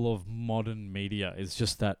cycle of modern media. It's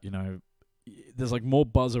just that there's like more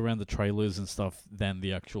buzz around the trailers and stuff than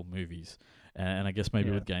the actual movies, and I guess maybe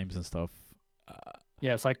with games and stuff.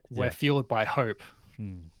 It's like we're fueled by hope.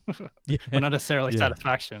 We're not necessarily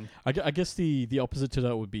satisfaction. I guess the opposite to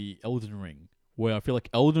that would be Elden Ring, where I feel like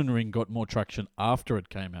Elden Ring got more traction after it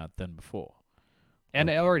came out than before. And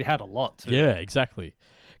it already had a lot too. Yeah, exactly.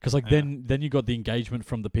 Because like then you got the engagement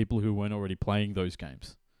from the people who weren't already playing those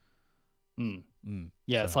games.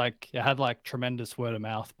 It's like it had like tremendous word of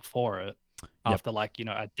mouth before it. After like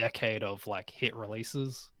a decade of like hit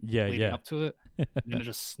releases leading up to it, and then it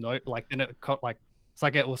just it's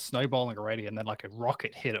like it was snowballing already, and then like a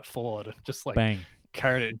rocket hit it forward and just like bang,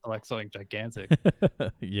 carried it into like something gigantic.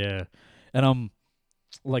 Yeah, and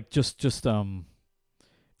like just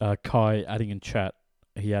Kai adding in chat,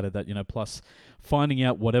 he added that plus finding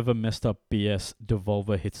out whatever messed up BS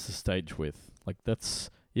Devolver hits the stage with, like that's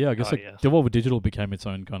I guess Devolver Digital became its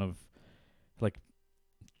own kind of like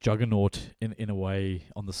juggernaut in a way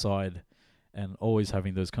on the side, and always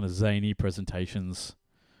having those kind of zany presentations,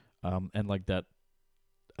 and like that.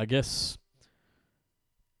 I guess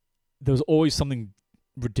there was always something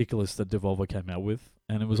ridiculous that Devolver came out with,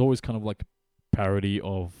 and it was always kind of like parody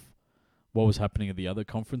of what was happening at the other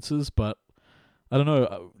conferences. But I don't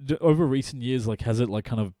know, over recent years, like has it like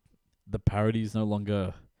kind of the parody is no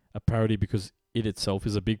longer a parody because it itself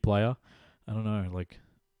is a big player? I don't know, like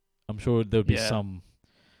I'm sure there'll be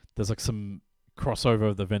there's like some crossover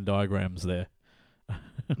of the Venn diagrams there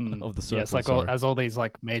of the circle. Yeah, it's like as all these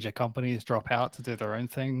like major companies drop out to do their own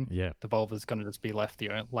thing, Devolver's going to just be left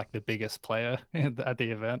like the biggest player at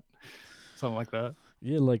the event, something like that.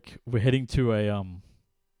 Yeah, like we're heading to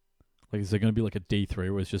Like, is there going to be like a D3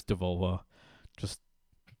 where it's just Devolver, just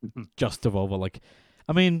Devolver? Like,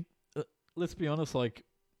 I mean, let's be honest. Like,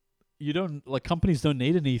 companies don't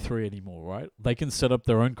need an E3 anymore, right? They can set up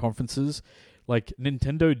their own conferences. Like,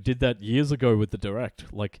 Nintendo did that years ago with the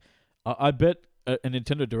Direct. Like, I bet a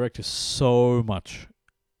Nintendo Direct is so much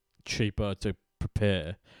cheaper to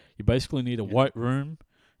prepare. You basically need a white room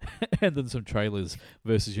and then some trailers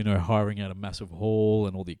versus, hiring out a massive hall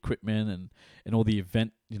and all the equipment and all the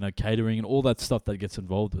event, catering and all that stuff that gets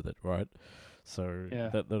involved with it, right? So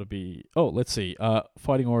that'll be... Oh, let's see.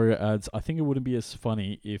 Fighting Warrior adds, I think it wouldn't be as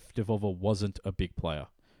funny if Devolver wasn't a big player.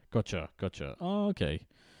 Gotcha. Oh, okay.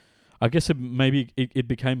 I guess it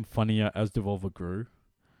became funnier as Devolver grew.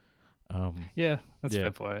 That's a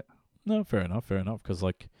fair point. No, fair enough. Because,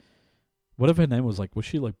 like, whatever her name was, like, was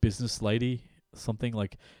she, like, business lady? Something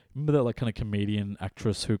like... Remember that, like, kind of comedian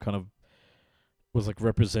actress who kind of was, like,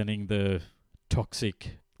 representing the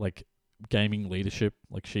toxic, like, gaming leadership?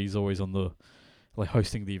 Like, she's always on the... like,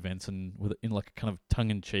 hosting the events and in, like, a kind of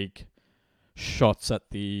tongue-in-cheek shots at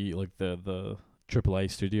the, like, the AAA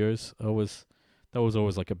studios. That was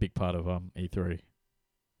always, like, a big part of E3.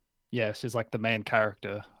 Yeah, she's like the main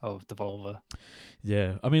character of Devolver.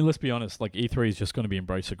 Yeah, I mean, let's be honest. Like, E3 is just going to be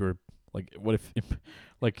Embracer Group. Like, what if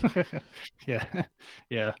like... yeah.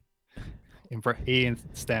 E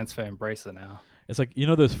stands for Embracer now. It's like,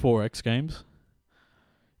 those 4X games?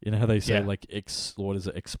 You know how they say, like, what is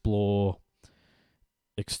it? Explore,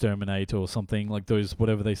 Exterminate, or something? Like, those,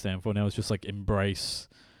 whatever they stand for now, it's just like Embrace,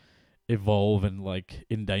 Evolve, and, like,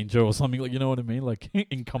 Endanger or something. Like, you know what I mean? Like,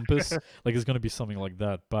 Encompass. Like, it's going to be something like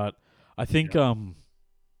that. But I think it'll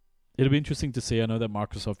be interesting to see. I know that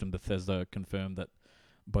Microsoft and Bethesda confirmed that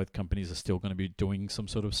both companies are still going to be doing some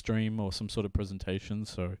sort of stream or some sort of presentation.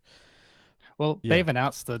 So, they've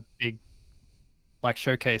announced the big, like,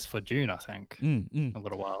 showcase for June, I think, a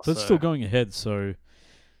little while. So it's still going ahead. So,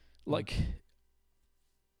 like,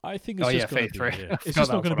 I think it's just going to be... Yeah. It's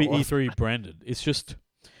just not going to be E3 branded. It's just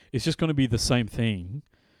going to be the same thing.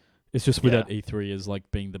 It's just without E3 as,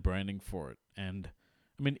 like, being the branding for it. And,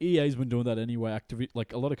 I mean, EA's been doing that anyway.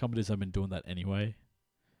 Like, a lot of companies have been doing that anyway.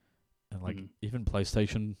 And, like, even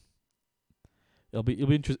PlayStation, it'll be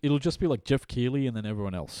interesting. It'll just be like Jeff Keighley and then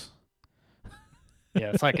everyone else.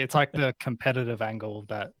 Yeah, it's like the competitive angle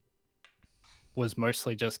that was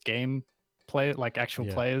mostly just game play, like actual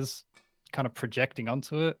players kind of projecting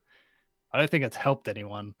onto it. I don't think it's helped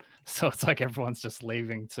anyone. So it's like everyone's just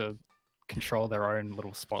leaving to control their own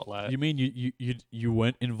little spotlight. You mean you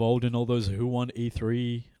weren't involved in all those who won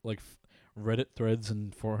E3, like, Reddit threads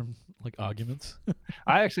and forum, like, arguments?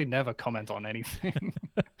 I actually never comment on anything.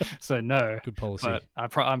 So no. Good policy.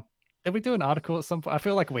 But did we do an article at some point? I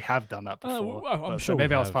feel like we have done that before. I'm sure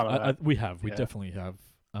maybe I was part of that. We have. We definitely have.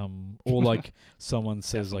 Or, like, someone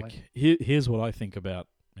says, like, here's what I think about,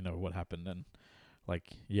 what happened. And, like,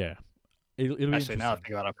 yeah. It'll be actually, now I think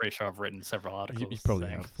about it, I'm pretty sure I've written several articles. You probably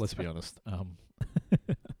have. Let's be honest.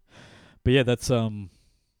 But yeah, that's...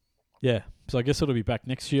 Yeah, so I guess it'll be back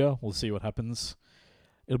next year. We'll see what happens.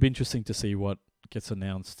 It'll be interesting to see what gets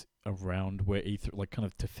announced around where E3, like, kind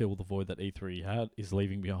of to fill the void that E3 is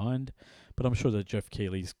leaving behind. But I'm sure that Jeff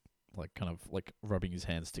Keighley's, like, kind of, like, rubbing his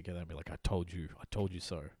hands together and be like, I told you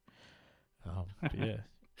so. But yeah.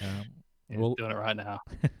 Well, doing it right now.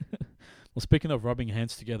 Well, speaking of rubbing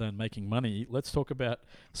hands together and making money, let's talk about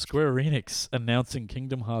Square Enix announcing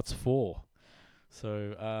Kingdom Hearts 4.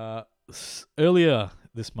 So, earlier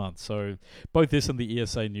this month. So both this and the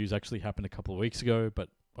ESA news actually happened a couple of weeks ago, but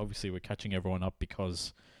obviously we're catching everyone up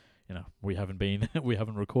because, we haven't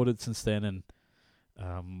recorded since then. And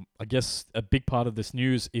I guess a big part of this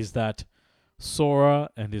news is that Sora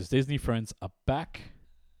and his Disney friends are back.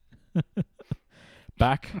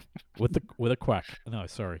 Back with a quack. No,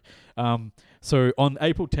 sorry. So on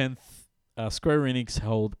April 10th, Square Enix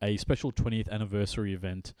held a special 20th anniversary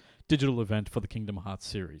digital event for the Kingdom Hearts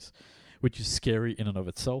series, which is scary in and of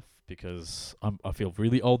itself because I feel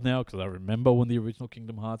really old now because I remember when the original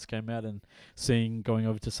Kingdom Hearts came out and going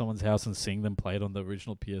over to someone's house and seeing them play it on the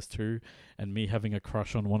original PS2 and me having a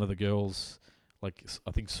crush on one of the girls, like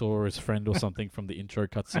I think Sora's friend or something from the intro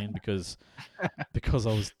cutscene because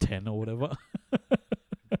I was 10 or whatever.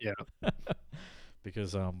 Yeah.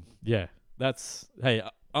 Because hey,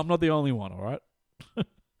 I'm not the only one, all right?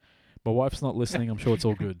 My wife's not listening. I'm sure it's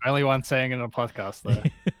all good. Only one saying it on a podcast, though.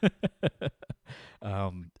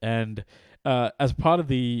 And as part of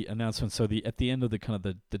the announcement, so at the end of the kind of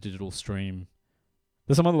the digital stream,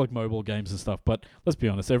 there's some other like mobile games and stuff. But let's be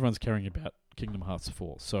honest, everyone's caring about Kingdom Hearts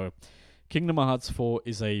 4. So Kingdom Hearts 4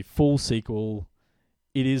 is a full sequel.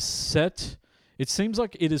 It is set. It seems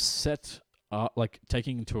like it is set like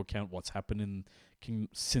taking into account what's happened in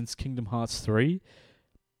since Kingdom Hearts 3.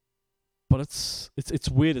 But it's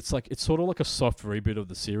weird. It's like it's sort of like a soft reboot of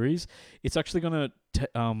the series. It's actually gonna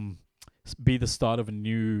be the start of a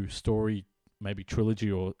new story, maybe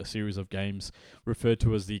trilogy or a series of games referred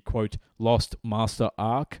to as the quote Lost Master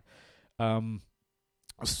arc.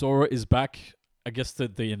 Sora is back. I guess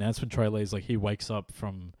the announcement trailer is like he wakes up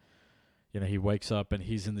and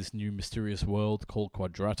he's in this new mysterious world called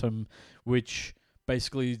Quadratum, which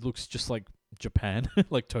basically looks just like Japan,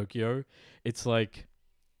 like Tokyo. It's like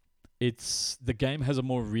the game has a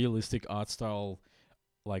more realistic art style,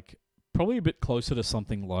 like probably a bit closer to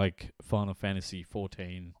something like Final Fantasy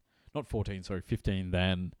 15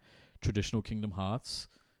 than traditional Kingdom Hearts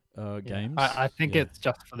games. I think it's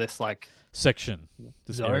just for this like section,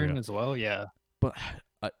 this zone area as well. Yeah, but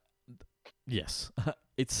yes,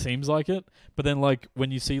 it seems like it. But then, like when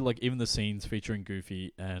you see like even the scenes featuring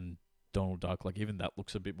Goofy and Donald Duck, like even that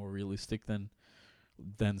looks a bit more realistic than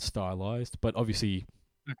stylized. But obviously,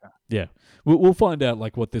 yeah, we'll find out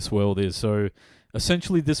like what this world is. So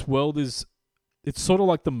essentially, this world it's sort of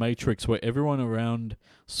like the Matrix, where everyone around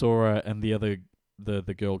Sora and the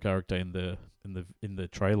girl character in the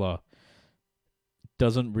trailer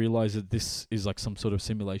doesn't realize that this is like some sort of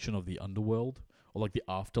simulation of the underworld or like the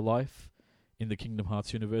afterlife in the Kingdom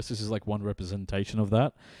Hearts universe. This is like one representation of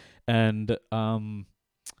that, and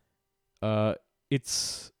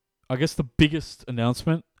it's I guess the biggest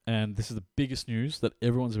announcement, and this is the biggest news that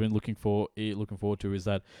everyone's been looking forward to, is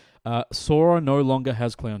that Sora no longer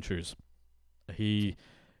has clown shoes. He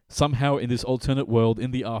somehow in this alternate world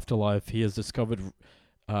in the afterlife he has discovered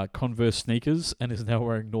Converse sneakers and is now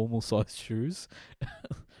wearing normal sized shoes.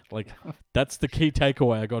 Like that's the key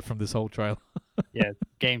takeaway I got from this whole trailer. Yeah,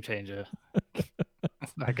 game changer.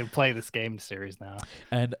 I can play this game series now.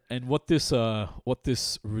 And what this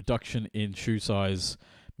reduction in shoe size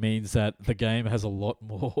means that the game has a lot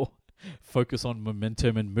more focus on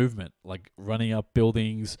momentum and movement, like running up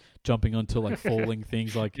buildings, jumping onto like falling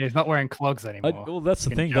things. Like he's not wearing clogs anymore. Well, that's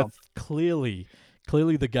the thing. That's clearly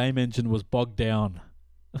the game engine was bogged down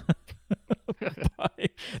by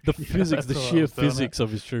the physics, the sheer physics of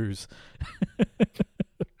his shoes.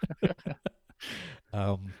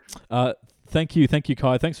 Thank you,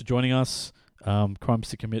 Kai. Thanks for joining us. Crimes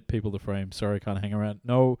to commit, people to frame. Sorry, I can't hang around.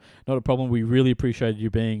 No, not a problem. We really appreciate you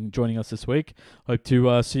joining us this week. Hope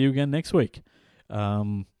to see you again next week.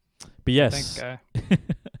 But yes, thanks, Guy.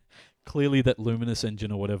 Clearly that Luminous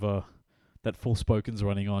engine or whatever that Forspoken's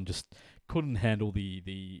running on just couldn't handle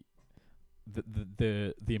the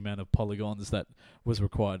amount of polygons that was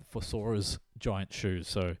required for Sora's giant shoes.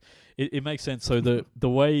 So it makes sense. So the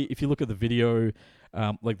way, if you look at the video,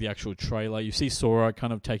 like the actual trailer, you see Sora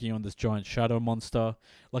kind of taking on this giant shadow monster,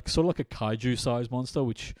 like sort of like a kaiju size monster,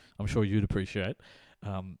 which I'm sure you'd appreciate,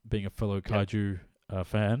 being a fellow kaiju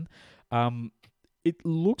fan. It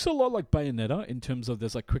looks a lot like Bayonetta in terms of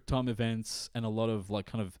there's like quick time events and a lot of like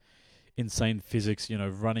kind of insane physics,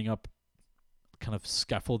 running up kind of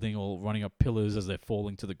scaffolding or running up pillars as they're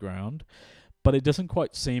falling to the ground. But it doesn't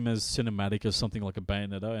quite seem as cinematic as something like a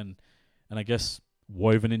Bayonetta, and I guess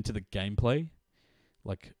woven into the gameplay,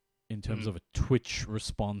 like in terms of a twitch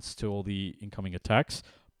response to all the incoming attacks.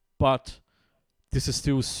 But this is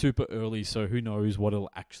still super early, so who knows what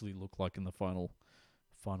it'll actually look like in the final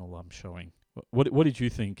showing. What did you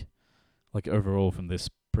think, like overall from this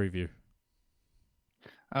preview?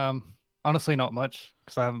 Honestly, not much,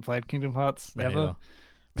 because I haven't played Kingdom Hearts ever.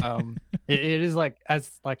 It is like,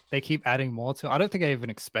 as like they keep adding more to it. I don't think I even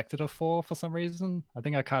expected a 4 for some reason. I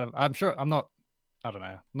think I'm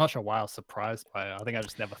not sure why I was surprised by it. I think I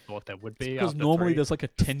just never thought there would be. Because normally there's like a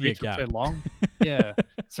 10-year gap. So long. Yeah.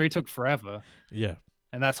 3 took forever. Yeah.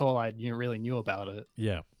 And that's all I really knew about it.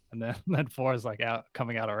 Yeah. And then 4 is like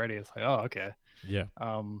coming out already. It's like, oh, okay. Yeah.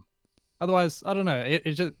 Otherwise, I don't know.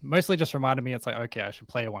 It just mostly just reminded me. It's like, okay, I should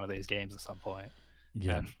play one of these games at some point.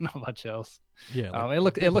 Yeah. And not much else. Yeah.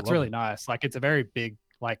 Like, it looks really nice. Like it's a very big.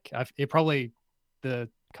 Like it probably the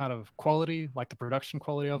kind of quality, like the production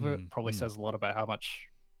quality of it, probably says a lot about how much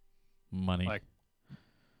money. Like,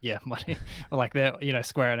 yeah, money. Like they're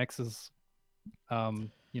Square Enix is,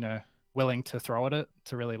 willing to throw at it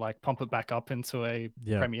to really like pump it back up into a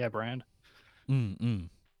premier brand.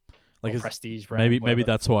 Like prestige brand. Maybe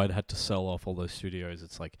that's why it had to sell off all those studios.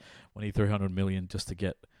 It's like we need $300 million just to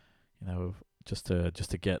get, just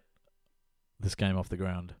to get this game off the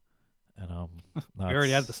ground. And we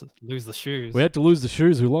already had to lose the shoes. We had to lose the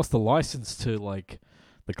shoes. We lost the license to like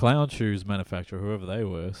the clown shoes manufacturer, whoever they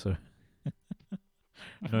were. So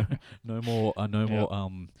no more.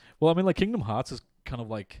 Well, I mean, like Kingdom Hearts is kind of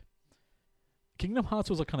like Kingdom Hearts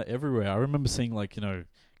was like kind of everywhere. I remember seeing like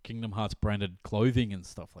Kingdom Hearts branded clothing and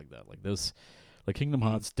stuff like that. Like there's like Kingdom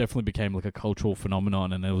Hearts definitely became like a cultural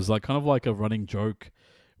phenomenon, and it was like kind of like a running joke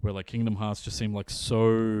where like Kingdom Hearts just seemed like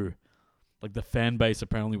so, like the fan base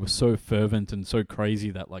apparently was so fervent and so crazy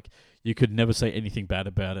that like you could never say anything bad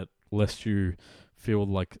about it lest you feel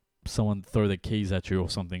like someone throw their keys at you or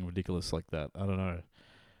something ridiculous like that. I don't know.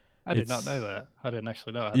 I did not know that. I didn't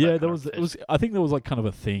actually know. Yeah, there was. It was. I think there was like kind of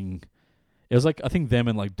a thing. It was like I think them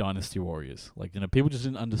and like Dynasty Warriors. Like people just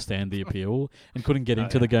didn't understand the appeal and couldn't get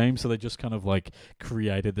into the game, so they just kind of like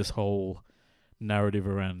created this whole narrative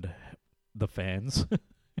around the fans,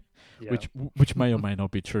 which may or may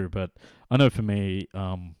not be true. But I know for me,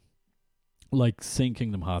 like seeing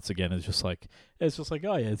Kingdom Hearts again is just like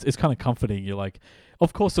oh yeah, it's kind of comforting. You're like,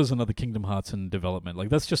 of course there's another Kingdom Hearts in development. Like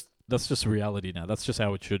that's just reality now. That's just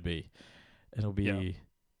how it should be. It'll be.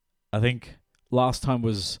 I think last time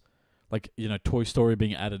was like Toy Story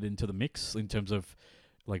being added into the mix in terms of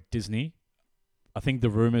like Disney. I think the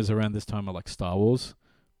rumors around this time are like Star Wars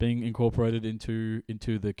being incorporated into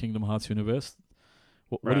the Kingdom Hearts universe.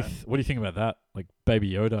 What do you think about that? Like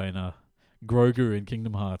Baby Yoda and Grogu in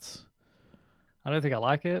Kingdom Hearts. I don't think I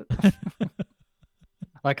like it.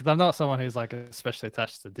 Like, I'm not someone who's like especially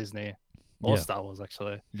attached to Disney or Star Wars,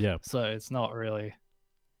 actually. Yeah. So it's not really.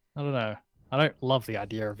 I don't know. I don't love the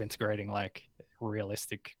idea of integrating like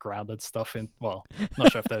realistic, grounded stuff in. Well,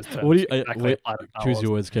 not sure if those terms. What do you exactly choose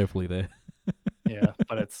your words carefully there? Yeah,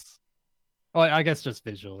 but it's. Well, I guess just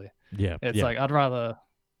visually. Yeah. It's like I'd rather.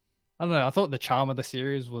 I don't know. I thought the charm of the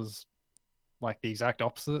series was like the exact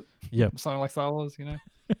opposite. Yeah. Something like Star Wars,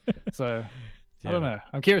 So. Yeah. I don't know.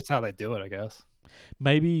 I'm curious how they do it, I guess.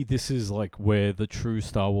 Maybe this is like where the true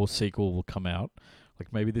Star Wars sequel will come out.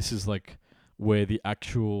 Like maybe this is like where the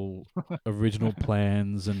actual original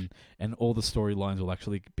plans and all the storylines will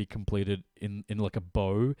actually be completed in like a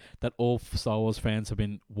bow that all Star Wars fans have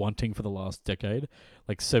been wanting for the last decade,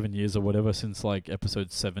 like 7 years or whatever since like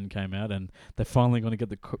episode 7 came out, and they're finally going to get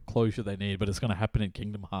the closure they need, but it's going to happen in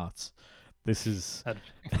Kingdom Hearts. This is...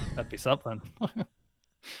 That'd be something.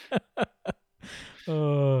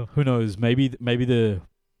 Who knows? Maybe the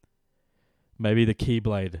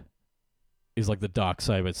Keyblade is like the dark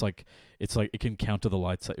saber. It's like it can counter the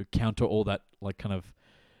lightsaber, counter all that like kind of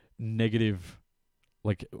negative,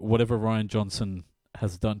 like whatever Rian Johnson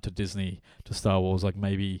has done to Disney to Star Wars. Like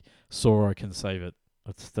maybe Sora can save it.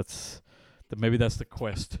 Maybe that's the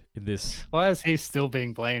quest in this. Why is he still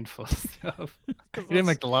being blamed for stuff? He didn't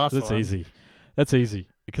make the last one. That's easy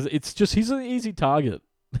because it's just he's an easy target.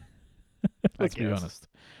 Let's be honest.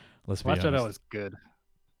 Watch It was good.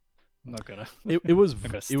 I'm not gonna. It was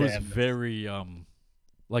very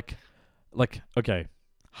like okay,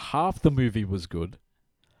 half the movie was good.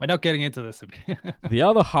 We're not getting into this. The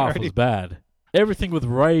other half was bad. Everything with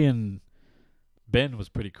Ray and Ben was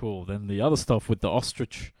pretty cool. Then the other stuff with the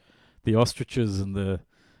ostriches and the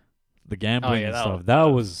gambling and stuff, that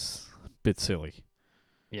was a bit silly.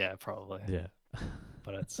 Yeah, probably. Yeah,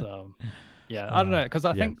 but it's yeah, I don't know, because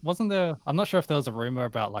I think wasn't there? I'm not sure if there was a rumor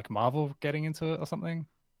about like Marvel getting into it or something.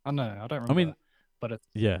 I don't know. I don't remember. I mean, but it's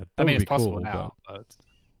it's possible cool, now. But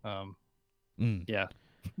yeah,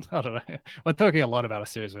 I don't know. We're talking a lot about a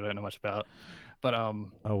series we don't know much about. But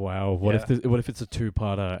oh wow, what if it's a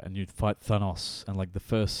two-parter and you fight Thanos and like the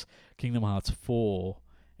first Kingdom Hearts 4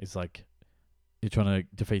 is like you're trying to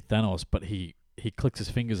defeat Thanos, but he clicks his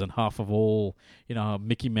fingers and half of all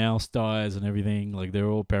Mickey Mouse dies and everything, like they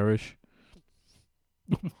all perish.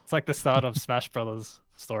 It's like the start of Smash Brothers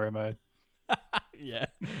story mode. Yeah.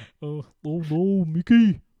 Oh no,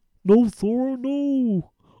 Mickey! No, Sora,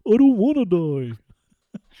 no! I don't want to die.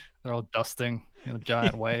 They're all dusting in a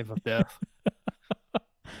giant wave of death.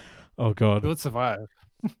 Oh god. Who would survive?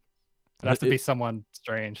 It has to be someone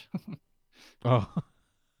strange. Oh.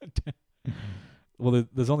 Well,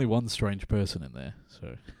 there's only one strange person in there,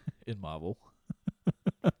 so in Marvel.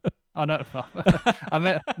 Oh no, I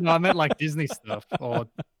meant like Disney stuff. Or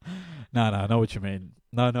no, I know what you mean.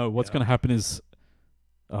 No. What's going to happen is,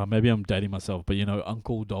 maybe I'm dating myself, but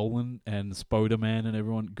Uncle Dolan and Spoderman and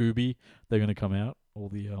everyone, Gooby, they're going to come out. All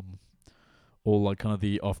like kind of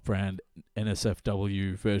the off-brand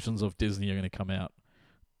NSFW versions of Disney are going to come out.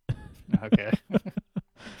 Okay.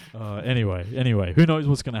 Anyway, who knows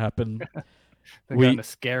what's going to happen? They're going to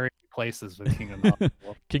scary places with Kingdom Hearts.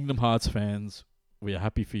 Kingdom Hearts fans, we are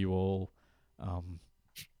happy for you all.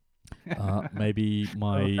 Maybe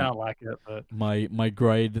my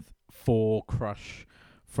grade 4 crush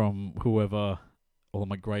from whoever, or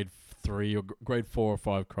my grade 3 or grade 4 or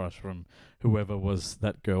 5 crush from whoever was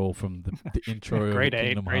that girl from the intro grade of 8,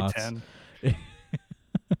 Kingdom grade Hearts. 10.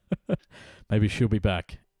 maybe she'll be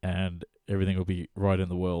back and everything will be right in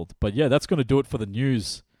the world. But yeah, that's going to do it for the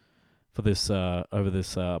news for this over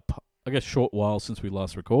this I guess short while since we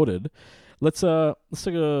last recorded. Let's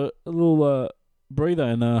take a little breather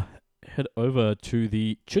and head over to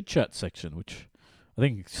the chit chat section, which I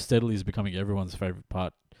think steadily is becoming everyone's favorite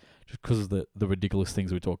part, just because of the ridiculous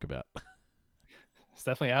things we talk about. It's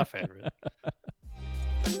definitely our favorite.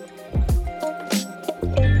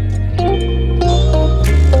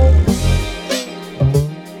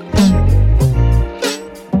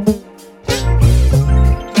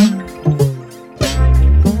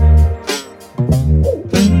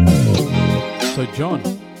 So John,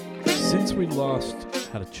 since we last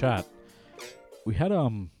had a chat, we had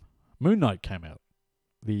Moon Knight came out.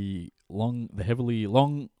 The heavily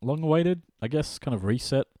long awaited, I guess, kind of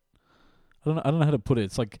reset. I don't know how to put it.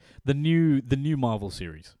 It's like the new Marvel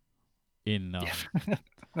series. In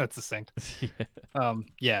That's succinct.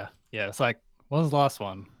 Yeah. Yeah. It's like, what was the last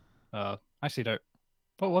one? Actually, don't.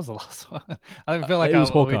 What was the last one? I feel like it was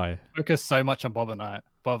we Hawkeye. focused so much on Boba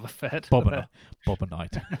Fett. Boba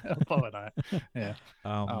Knight. Boba Knight. Yeah.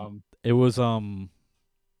 It was the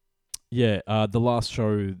last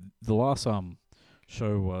show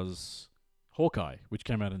was Hawkeye, which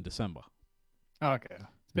came out in December. Oh, okay.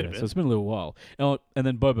 So it's been a little while. And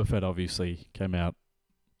then Boba Fett obviously came out,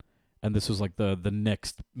 and this was like the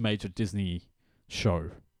next major Disney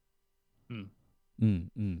show.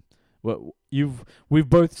 Well, we've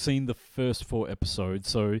both seen the first 4 episodes,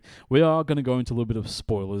 so we are going to go into a little bit of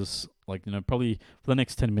spoilers. Like, probably for the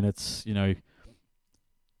next 10 minutes,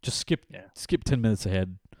 just skip 10 minutes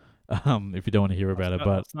ahead, if you don't want to hear about it.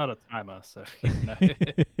 But it's not a timer, so.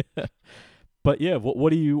 But yeah,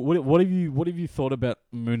 what have you thought about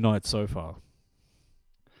Moon Knight so far?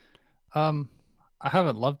 I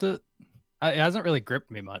haven't loved it. It hasn't really gripped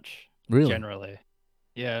me much. Really? Generally,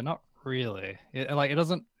 yeah, not really. It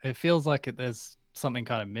doesn't. It feels like there's something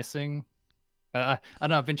kind of missing. I don't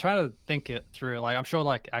know. I've been trying to think it through. Like, I'm sure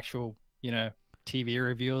like actual TV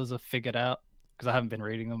reviewers have figured out, because I haven't been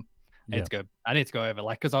reading them. I need to go over,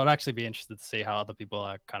 like, because I would actually be interested to see how other people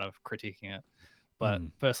are kind of critiquing it. But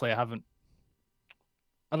personally, I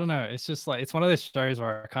don't know. It's just like, it's one of those shows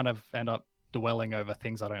where I kind of end up dwelling over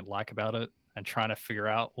things I don't like about it and trying to figure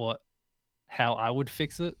out how I would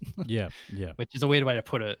fix it. Yeah. Which is a weird way to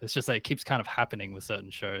put it. It's just that it keeps kind of happening with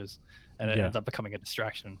certain shows, and it ends up becoming a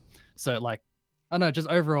distraction. So like, I don't know, just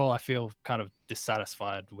overall, I feel kind of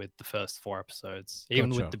dissatisfied with the first 4 episodes, even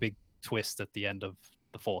with the big twist at the end of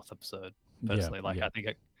the 4th episode. Personally, I think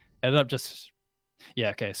it ended up just,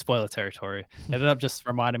 spoiler territory. It ended up just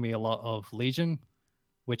reminding me a lot of Legion,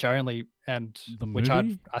 which I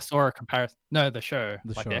saw a comparison. No, the show,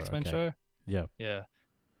 the X-Men show. Yeah.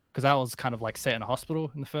 Because that was kind of like set in a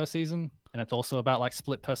hospital in the first season, and it's also about like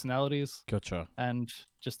split personalities. Gotcha. And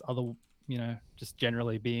just other, just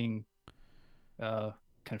generally being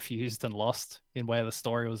confused and lost in where the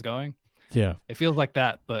story was going. Yeah. It feels like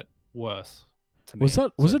that, but worse to me.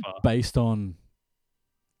 Was it based on?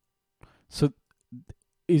 So,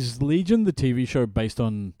 is Legion the TV show based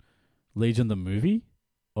on Legion the movie,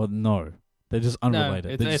 or no? They're just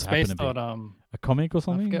unrelated. No, it's based on a comic or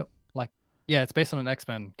something. Yeah, it's based on an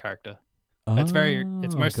X-Men character.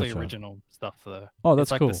 It's mostly original stuff though. Oh, that's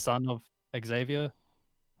it's like cool. The son of Xavier.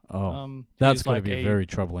 Oh, that's going to be very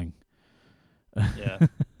troubling. Yeah.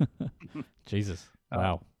 Jesus.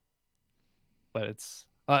 Wow. But it's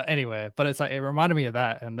anyway. But it's like, it reminded me of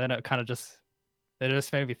that, and then it just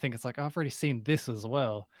made me think. It's like, I've already seen this as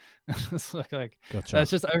well. It's like gotcha.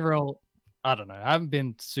 It's just overall, I don't know. I haven't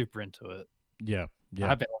been super into it. Yeah.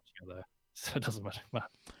 I've been watching it though, so it doesn't matter.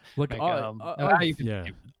 Like,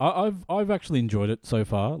 I've actually enjoyed it so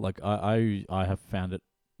far. Like, I have found it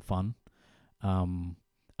fun.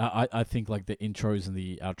 I think like the intros and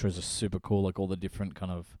the outros are super cool. Like all the different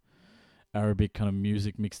kind of Arabic kind of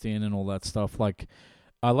music mixed in and all that stuff. Like,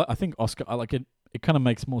 I think Oscar. I like it. It kind of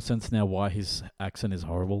makes more sense now why his accent is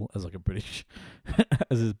horrible as like a British,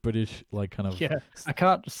 as his British like kind of. Yeah, I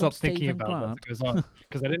can't stop thinking about it as it goes on,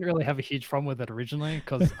 because I didn't really have a huge problem with it originally,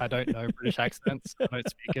 because I don't know British accents, I don't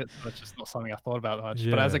speak it, so it's just not something I thought about much.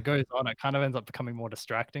 But as it goes on, it kind of ends up becoming more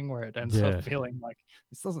distracting, where it ends up feeling like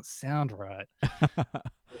this doesn't sound right.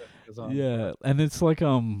 Yeah, and it's like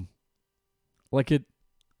it.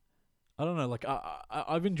 I don't know. Like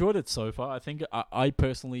I've enjoyed it so far. I think I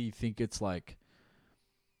personally think it's like.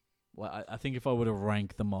 Well, I think if I were to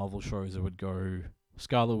rank the Marvel shows, it would go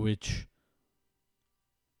Scarlet Witch.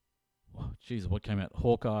 Jeez, what came out?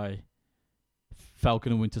 Hawkeye,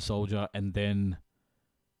 Falcon and Winter Soldier, and then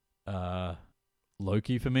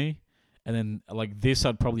Loki for me. And then like this,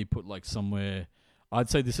 I'd probably put like somewhere I'd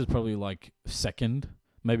say this is probably like second,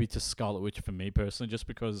 maybe to Scarlet Witch for me personally, just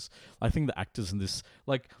because I think the actors in this,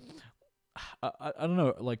 like, I don't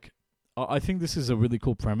know, like, I think this is a really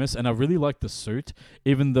cool premise, and I really like the suit,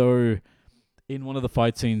 even though in one of the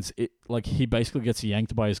fight scenes, it like he basically gets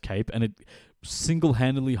yanked by his cape, and it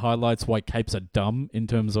single-handedly highlights why capes are dumb in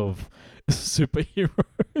terms of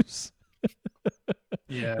superheroes.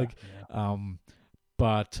 Yeah. Like,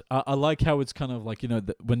 but I like how it's kind of like,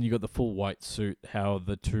 when you got the full white suit, how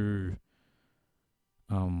the two,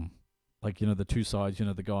 like, the two sides,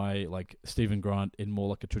 the guy like Stephen Grant in more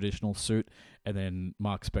like a traditional suit, and then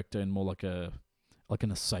Mark Spector in more like an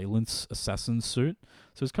assassin suit.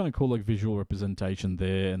 So it's kind of cool, like visual representation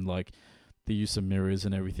there, and like the use of mirrors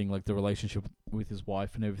and everything, like the relationship with his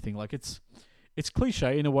wife and everything. Like it's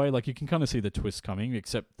cliche in a way, like you can kind of see the twist coming,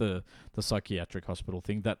 except the psychiatric hospital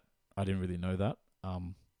thing that I didn't really know that.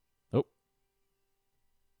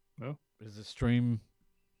 Is the stream?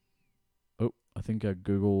 Oh, I think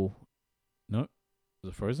Google. No, is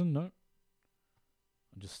it frozen? No.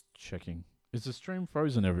 I'm just checking. Is the stream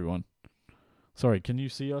frozen, everyone? Sorry, can you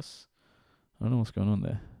see us? I don't know what's going on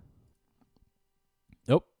there.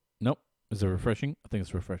 Nope. Is it refreshing? I think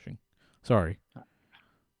it's refreshing. Sorry.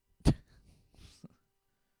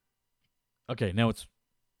 Okay, now it's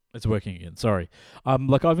working again. Sorry.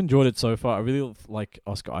 Like I've enjoyed it so far. I really like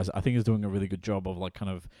Oscar Isaac. I think he's doing a really good job of like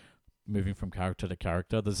kind of moving from character to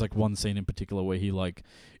character. There's like one scene in particular where he like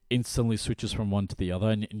instantly switches from one to the other,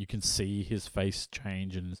 and you can see his face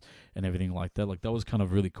change and everything like that. Like that was kind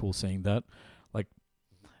of really cool seeing that. Like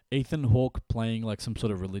Ethan Hawke playing like some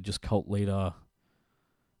sort of religious cult leader.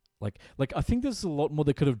 Like I think there's a lot more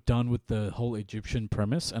they could have done with the whole Egyptian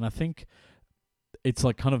premise, and I think it's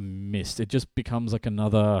like kind of missed. It just becomes like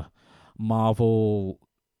another Marvel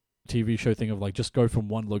TV show thing of like just go from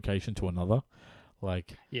one location to another.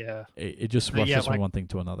 Like it just rushes from one thing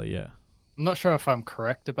to another. Yeah. I'm not sure if I'm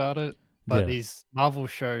correct about it, but these Marvel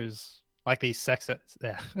shows, like these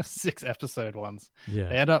 6-episode ones, they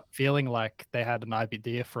end up feeling like they had an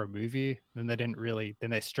idea for a movie, and then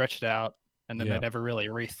they stretched it out, and then they never really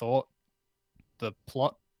rethought the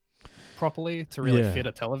plot properly to really fit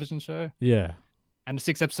a television show. Yeah. And the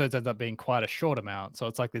 6 episodes ends up being quite a short amount. So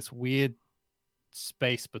it's like this weird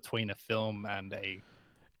space between a film and a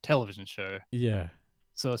television show. Yeah.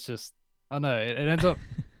 So it's just, I don't know, it ends up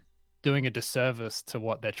doing a disservice to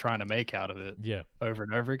what they're trying to make out of it. Yeah. Over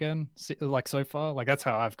and over again. Like so far. Like that's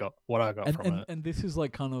how I got from it. And this is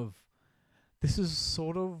like this is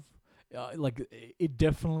sort of like it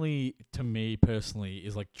definitely, to me personally,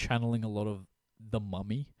 is like channeling a lot of The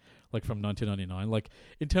Mummy, like from 1999, like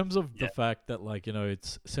in terms of the fact that like,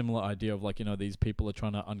 it's similar idea of like, these people are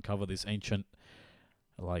trying to uncover this ancient,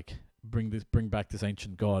 like bring back this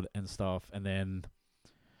ancient god and stuff, and then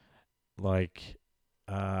like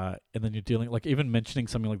and then you're dealing, like even mentioning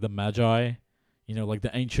something like the Magi, like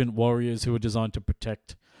the ancient warriors who were designed to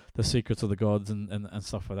protect the secrets of the gods and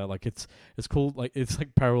stuff like that. Like it's cool, like it's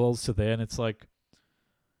like parallels to there, and it's like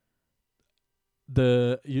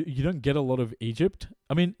you don't get a lot of Egypt.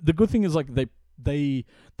 I mean, the good thing is like they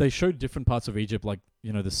show different parts of Egypt, like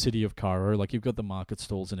the city of Cairo, like you've got the market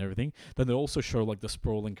stalls and everything. Then they also show like the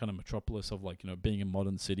sprawling kind of metropolis of like being a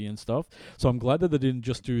modern city and stuff. So I'm glad that they didn't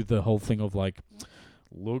just do the whole thing of like,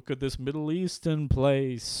 look at this Middle Eastern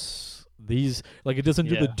place. These, like, it doesn't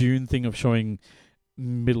do the Dune thing of showing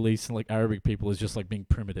Middle Eastern, like Arabic people as just like being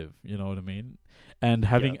primitive. You know what I mean? And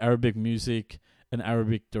having Arabic music, an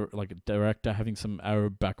Arabic director, having some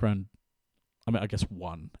Arab background. I mean, I guess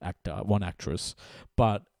one actor, one actress,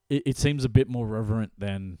 but it seems a bit more reverent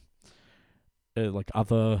than like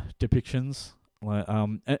other depictions. Like,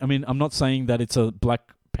 I mean, I'm not saying that it's a Black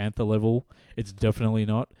Panther level. It's definitely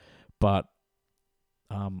not, but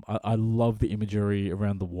I love the imagery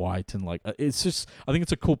around the white, and like it's just, I think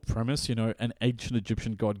it's a cool premise, an ancient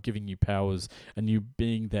Egyptian god giving you powers and you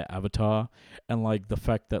being their avatar, and like the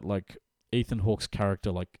fact that like Ethan Hawke's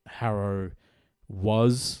character, like Harrow,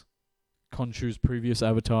 was Khonshu's previous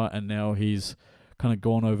avatar, and now he's kind of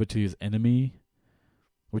gone over to his enemy,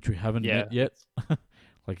 which we haven't met yet.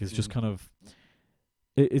 Like it's just kind of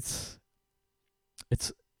it's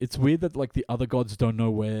weird that like the other gods don't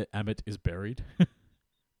know where Ammit is buried.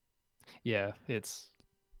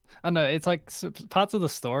 I know, it's like parts of the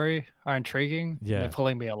story are intriguing. Yeah, they're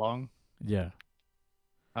pulling me along. Yeah,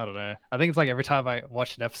 I don't know. I think it's like every time I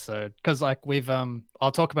watch an episode, because like we've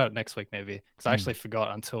I'll talk about it next week maybe, because I actually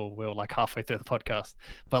forgot until we were like halfway through the podcast.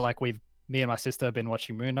 But like me and my sister have been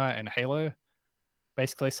watching Moon Knight and Halo,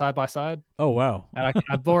 basically side by side. Oh wow! And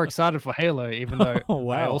I'm more excited for Halo, even though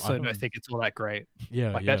I also don't think it's all that great.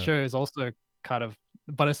 Yeah, like that show is also kind of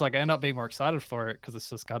but it's like I end up being more excited for it because it's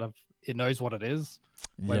just kind of it knows what it is.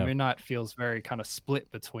 Where Yeah. Moon Knight feels very kind of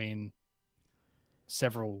split between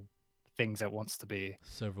several things it wants to be.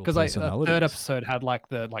 Several Because like the third personalities. episode had like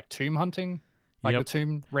the tomb hunting, like Yep. the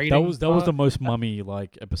tomb raiding. That was the part. most mummy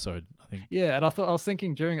like episode, I think. Yeah, and I was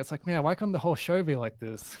thinking during it's like, man, why can't the whole show be like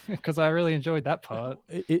this? Because I really enjoyed that part.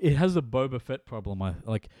 It has the Boba Fett problem. I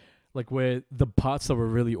like where the parts that were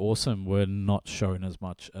really awesome were not shown as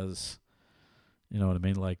much as, you know what I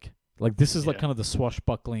mean? Like this is like Yeah. kind of the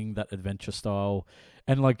swashbuckling, that adventure style,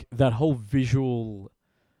 and like that whole visual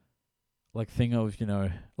like thing of, you know,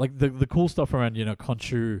 like the cool stuff around, you know,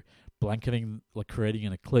 Khonshu blanketing, like creating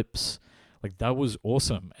an eclipse. Like that was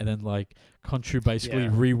awesome. And then like Khonshu basically Yeah.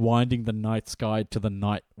 rewinding the night sky to the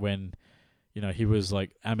night when, you know, he was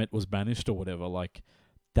like Amit was banished or whatever. Like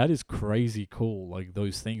that is crazy cool, like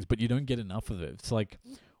those things, but you don't get enough of it. It's like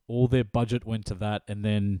all their budget went to that, and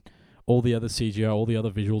then all the other CGI, all the other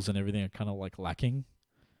visuals and everything are kind of like lacking.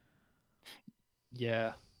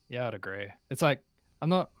 Yeah, I'd agree. It's like I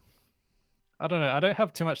don't know. I don't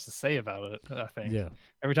have too much to say about it. I think Yeah.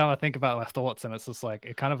 every time I think about my thoughts, and it's just like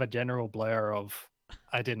it kind of a general blur of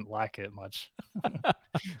I didn't like it much.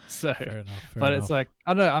 So, Fair enough. but it's like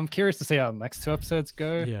I don't know. I'm curious to see how the next two episodes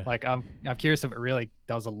go. Yeah. Like I'm curious if it really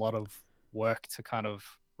does a lot of work to kind of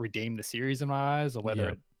redeem the series in my eyes, or whether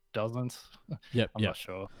Yeah. it doesn't. Yep. I'm Yep. not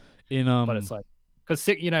sure. In But it's like because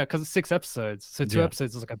it's 6 episodes, so two Yeah.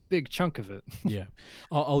 episodes is like a big chunk of it. yeah,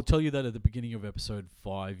 I'll tell you that at the beginning of episode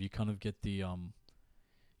 5, you kind of get the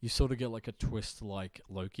you sort of get like a twist like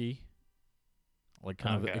Loki, like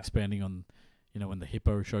kind of Okay. expanding on, you know, when the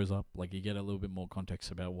hippo shows up, like you get a little bit more context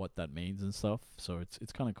about what that means and stuff. So it's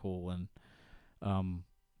kind of cool, and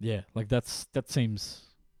yeah, like that seems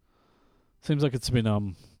like it's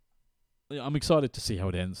been yeah, I'm excited to see how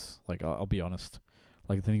it ends. Like I'll be honest,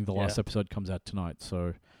 like I think the last Yeah. episode comes out tonight,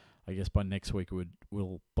 so I guess by next week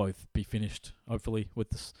we'll both be finished, hopefully, with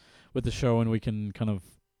the show, and we can kind of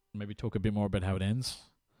maybe talk a bit more about how it ends.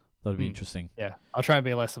 That'd be Hmm. interesting. Yeah, I'll try and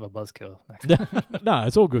be less of a buzzkill next time. No,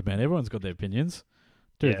 it's all good, man. Everyone's got their opinions,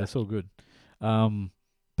 dude. Yeah. That's all good.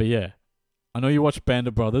 But yeah, I know you watched Band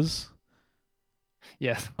of Brothers.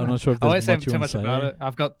 Yeah. I'm not sure if I won't there's say much you too want much to say. about it.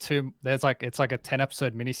 I've got two. There's like it's like a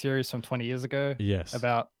 10-episode miniseries from 20 years ago Yes.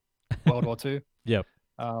 about World War II. Yep.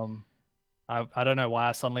 I don't know why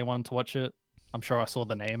I suddenly wanted to watch it. I'm sure I saw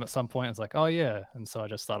the name at some point. It's like, oh yeah, and so I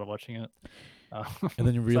just started watching it. And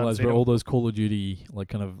then you So I've realize seen where it. all those Call of Duty, like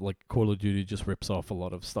kind of like Call of Duty, just rips off a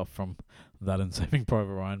lot of stuff from that and Saving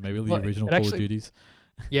Private Ryan. Maybe the Well, original it Call of actually- Duties.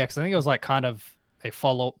 Yeah, because I think it was like kind of a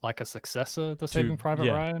follow, like a successor to Saving Private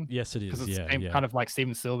yeah. Ryan. Yes, it is. Because it's Yeah, same yeah. kind of like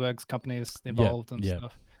Steven Spielberg's company is involved and yeah.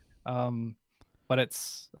 stuff. But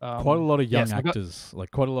it's Quite a lot of young so I got- actors,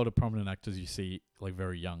 like quite a lot of prominent actors you see, like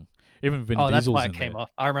very young. Even Vin Oh, that's Diesel's why in it came there.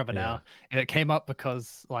 up. I remember Yeah. now. It came up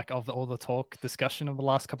because like of all the talk discussion of the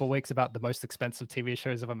last couple of weeks about the most expensive TV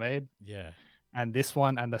shows ever made, Yeah. and this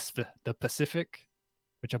one and the Pacific,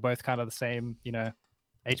 which are both kind of the same, you know,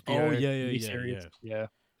 HBO yeah, series. Yeah.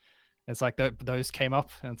 It's like those came up,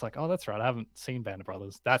 and it's like, oh, that's right. I haven't seen Band of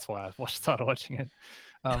Brothers. That's why I started watching it.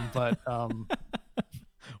 But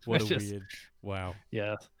What it's a just- weird. Wow.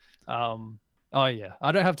 yeah. Oh yeah.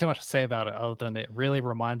 I don't have too much to say about it other than it really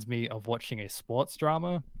reminds me of watching a sports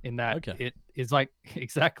drama in that Okay. it is like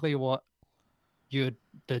exactly what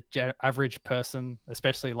average person,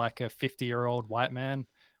 especially like a 50-year-old white man,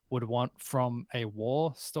 would want from a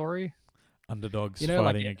war story. Underdogs You know,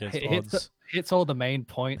 like fighting it against hits, odds. hits all the main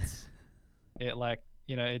points. It like,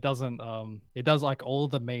 you know, it doesn't it does like all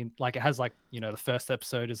the main, like it has like, you know, the first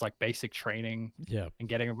episode is like basic training Yeah. and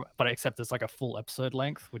getting, but except it's like a full episode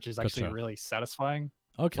length, which is actually Gotcha. really satisfying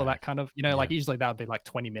Okay. for that kind of, you know, like Yeah. usually that would be like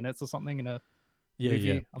 20 minutes or something in a yeah, movie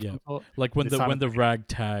yeah, of yeah. some sort. Like when This the time it's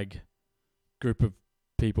ragtag group of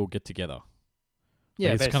people get together. Yeah,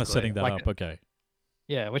 Like, it's kind of basically, setting that like, up. Okay.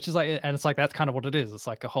 Yeah, which is like, and it's like that's kind of what it is. It's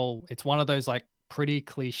like a whole. It's one of those like pretty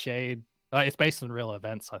cliched. It's based on real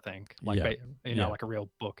events, I think. Like Yeah, you know, yeah. like a real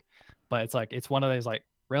book. But it's like it's one of those like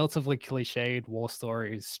relatively cliched war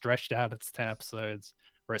stories stretched out. It's 10 episodes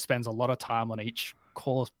where it spends a lot of time on each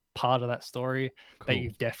core part of that story that Cool.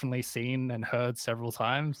 you've definitely seen and heard several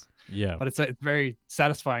times. Yeah. But it's very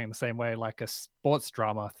satisfying in the same way like a sports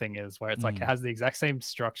drama thing is, where it's like Mm. it has the exact same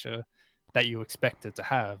structure that you expect it to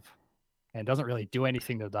have, and doesn't really do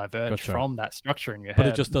anything to diverge Gotcha. from that structure in your But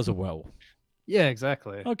head. it just does it well. Yeah,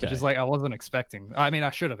 exactly. Which Okay. is like I wasn't expecting. I mean, I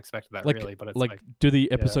should have expected that Like- really, but it's Like, like do the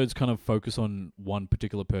episodes kind of focus on one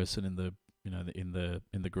particular person in the, you know, in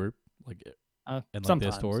the group, like, and like sometimes.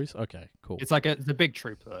 their stories? Okay, cool. It's like it's a big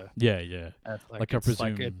troop though. Yeah, yeah. And it's Like I it's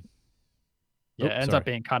presume. like it, yeah, Oh, it ends sorry. up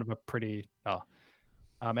being kind of a pretty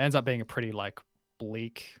ends up being a pretty like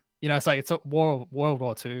bleak. It's like it's a World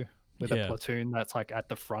War II with a Yeah. platoon that's like at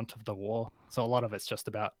the front of the war. So a lot of it's just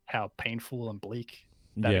about how painful and bleak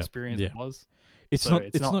that Yeah. experience Yeah. was. It's So not.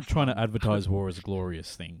 it's It's not not trying to fun. advertise war as a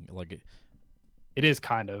glorious thing. Like, It is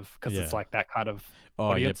kind of because Yeah. it's like that kind of oh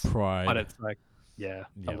audience, yeah, pride. but it's like a Yeah,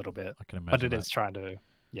 little bit. I can imagine. But it that. is trying to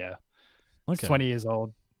It's Okay. 20 years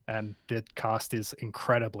old, and the cast is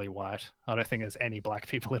incredibly white. I don't think there's any black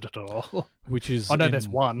people in it at all. Which is I know there's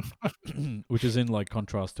one. which is in like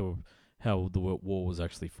contrast to how the war was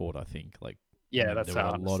actually fought. I think like Yeah, I mean, that's there were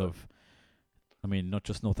how a lot of. I mean, not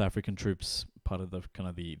just North African troops, part of the kind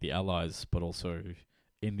of the allies, but also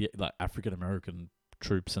in the like African American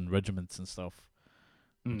troops and regiments and stuff.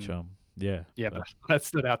 Which yeah, but that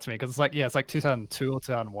stood out to me because it's like 2002 or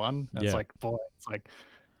 2001. And It's Yeah. like boy, it's like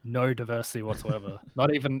no diversity whatsoever.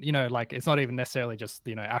 Not even like it's not even necessarily just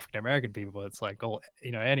African American people. It's like all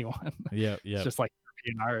anyone. yeah, It's yeah. just like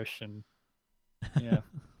European, Irish, and yeah.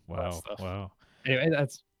 Wow, stuff. wow. Anyway,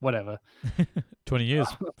 that's whatever. 20 years,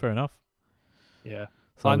 fair enough. Yeah.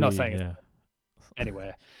 So I'm not we- saying it's yeah.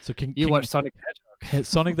 anywhere. So You watch Sonic the Hedgehog.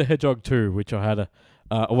 Sonic the Hedgehog 2, which I had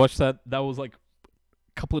I watched that. That was like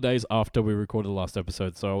a couple of days after we recorded the last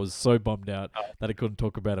episode, so I was so bummed out that I couldn't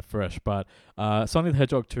talk about it fresh. But Sonic the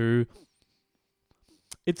Hedgehog 2,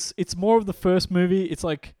 it's more of the first movie. It's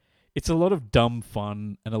like it's a lot of dumb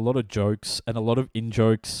fun and a lot of jokes and a lot of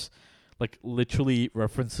in-jokes, like literally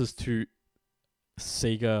references to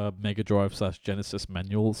Sega Mega Drive / Genesis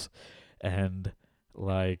manuals, and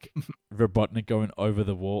like Robotnik going over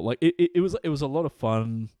the wall. Like it was a lot of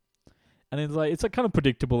fun, and it's like kind of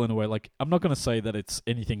predictable in a way. Like I'm not gonna say that it's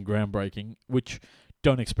anything groundbreaking, which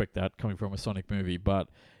don't expect that coming from a Sonic movie, but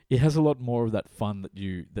it has a lot more of that fun that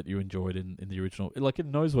you enjoyed in the original. Like it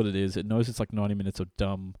knows what it is. It knows it's like 90 minutes of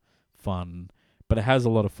dumb fun, but it has a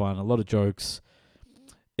lot of fun, a lot of jokes.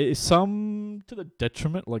 It is some to the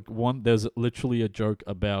detriment. Like there's literally a joke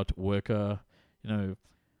about worker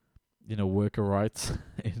worker rights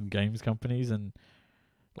in games companies, and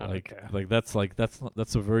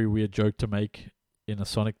that's a very weird joke to make in a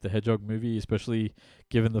Sonic the Hedgehog movie, especially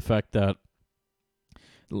given the fact that,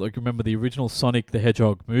 like, remember the original Sonic the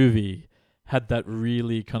Hedgehog movie had that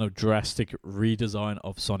really kind of drastic redesign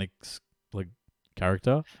of Sonic's like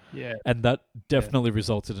character, Yeah. and that definitely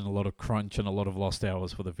resulted in a lot of crunch and a lot of lost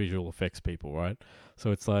hours for the visual effects people, right?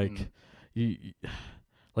 So it's like you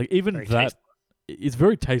like even Very that. tasteless. It's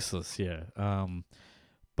very tasteless, yeah.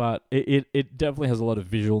 But it definitely has a lot of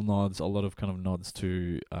visual nods, a lot of kind of nods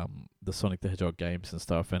to the Sonic the Hedgehog games and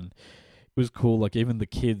stuff, and it was cool. Like even the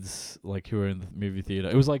kids, like who were in the movie theater,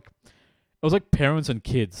 it was like parents and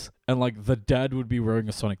kids, and like the dad would be wearing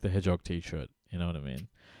a Sonic the Hedgehog T-shirt. You know what I mean?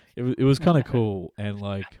 It was kind of cool, and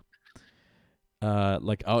like I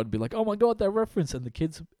would be like, oh my god, that reference, and the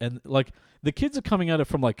kids are coming at it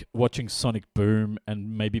from like watching Sonic Boom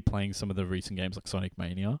and maybe playing some of the recent games like Sonic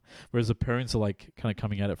Mania, whereas the parents are like kind of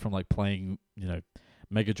coming at it from like playing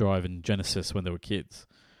Mega Drive and Genesis when they were kids,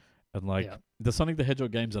 and like the Sonic the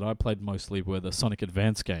Hedgehog games that I played mostly were the Sonic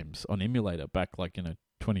Advance games on emulator back like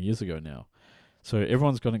 20 years ago now, so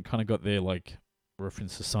everyone's kind of got their like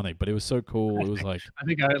reference to Sonic, but it was so cool. It was like I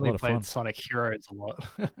think I only lot of fun. played Sonic Heroes a lot.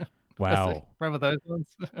 wow. Remember those ones?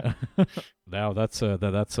 Wow, that's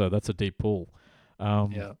a deep pull.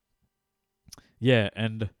 Yeah,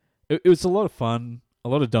 and it was a lot of fun, a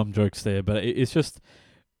lot of dumb jokes there, but it's just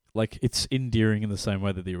like it's endearing in the same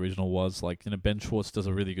way that the original was. Like Ben Schwartz does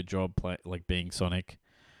a really good job being Sonic,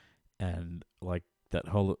 and like that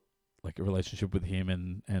whole like relationship with him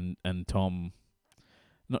and Tom.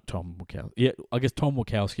 Not Tom Wachowski. Yeah, I guess Tom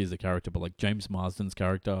Wachowski is the character, but like James Marsden's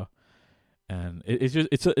character, and it's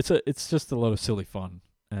just a lot of silly fun,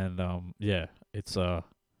 and it's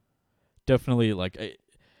definitely like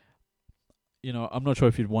I'm not sure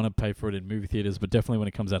if you'd want to pay for it in movie theaters, but definitely when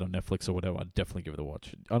it comes out on Netflix or whatever, I'd definitely give it a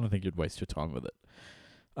watch. I don't think you'd waste your time with it.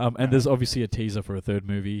 And there's obviously a teaser for a third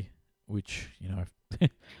movie, which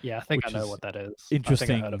Yeah, I think I which know is what that is. interesting. I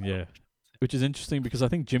think I heard about Yeah. it. Which is interesting because I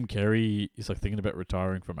think Jim Carrey is like thinking about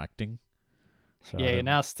retiring from acting. So I Yeah, he don't-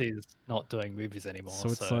 announced he's not doing movies anymore. So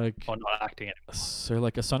it's like- or not acting anymore. So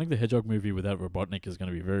like a Sonic the Hedgehog movie without Robotnik is going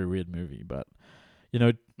to be a very weird movie, but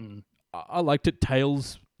Mm. I liked it.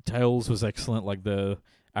 Tails was excellent, like the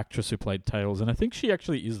actress who played Tails, and I think she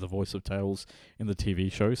actually is the voice of Tails in the TV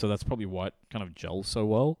show, so that's probably why it kind of gels so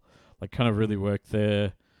well. Like kind of really worked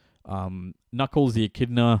there. Knuckles the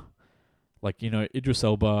Echidna, like Idris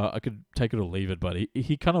Elba, I could take it or leave it, but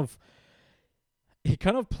he kind of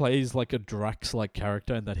plays like a Drax like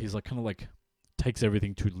character in that he's like kind of like takes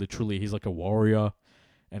everything too literally. He's like a warrior,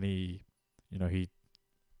 and he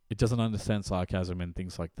it doesn't understand sarcasm and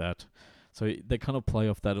things like that. So they kind of play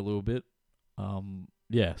off that a little bit.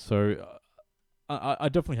 Yeah, so I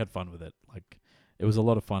definitely had fun with it. Like, it was a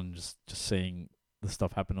lot of fun just seeing the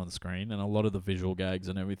stuff happen on the screen and a lot of the visual gags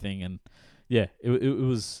and everything. And yeah, it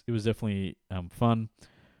was definitely fun.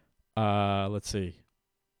 Let's see.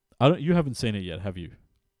 You haven't seen it yet, have you?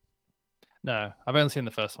 No, I've only seen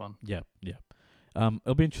the first one. Yeah.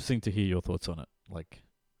 It'll be interesting to hear your thoughts on it. Like,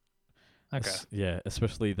 Okay. yeah,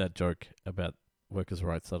 especially that joke about workers'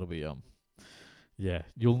 rights. That'll be yeah,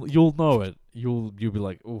 you'll know it. You'll be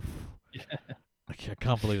like, oof. I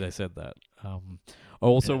can't believe they said that. I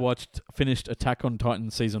also finished Attack on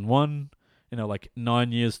Titan season 1. Like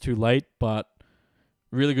 9 years too late, but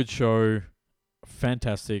really good show.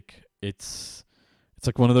 Fantastic. It's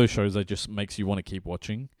like one of those shows that just makes you want to keep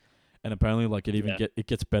watching. And apparently, like, it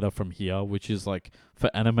gets better from here, which is, like, for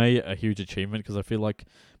anime a huge achievement, because I feel like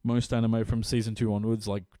most anime from season 2 onwards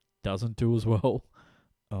like doesn't do as well.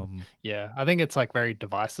 Yeah, I think it's like very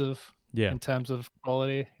divisive. Yeah. In terms of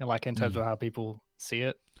quality, and like in terms of how people see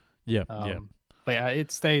it. Yeah. But yeah,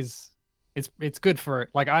 it stays. It's good for,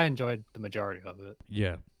 like, I enjoyed the majority of it.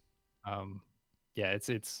 Yeah. Yeah, it's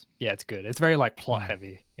good. It's very like plot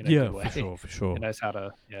heavy in a good way. For sure. It knows how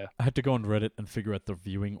to. Yeah. I had to go on Reddit and figure out the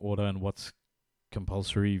viewing order and what's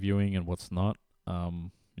compulsory viewing and what's not.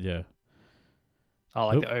 Yeah. I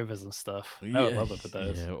like the overs and stuff. I love it for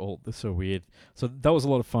those. Yeah, they're so weird. So that was a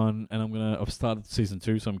lot of fun, and I've started season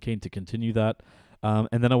 2, so I'm keen to continue that.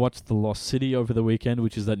 And then I watched The Lost City over the weekend,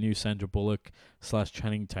 which is that new Sandra Bullock /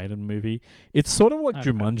 Channing Tatum movie. It's sort of like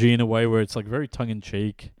Jumanji in a way, where it's like very tongue in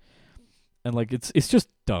cheek, and like it's just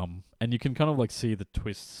dumb, and you can kind of like see the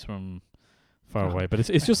twists from far away. But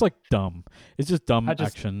it's just like dumb. It's just dumb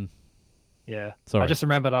action. Yeah. Sorry. I just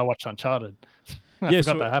remembered I watched Uncharted. I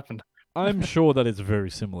forgot that happened. I'm sure that it's very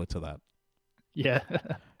similar to that. Yeah.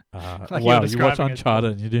 Like wow, you watch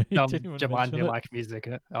Uncharted and you didn't Jumanji-like music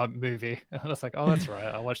movie. I was like, oh, that's right.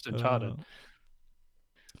 I watched Uncharted.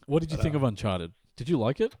 What did you think of Uncharted? Did you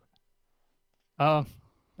like it?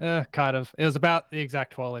 Kind of. It was about the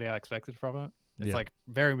exact quality I expected from it. It's like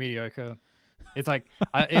very mediocre. It's like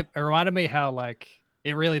it reminded me how like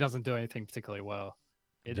it really doesn't do anything particularly well.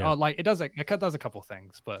 It does a couple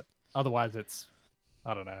things, but otherwise it's,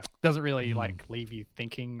 I don't know, doesn't really like leave you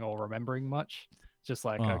thinking or remembering much. Just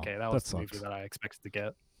like, okay, that was the movie that I expected to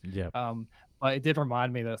get. Yeah. But it did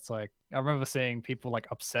remind me that it's like, I remember seeing people like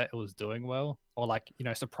upset it was doing well, or like,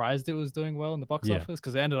 surprised it was doing well in the box office,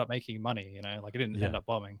 because it ended up making money, like it didn't end up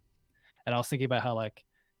bombing. And I was thinking about how like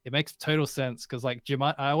it makes total sense, because like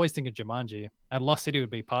I always think of Jumanji, and Lost City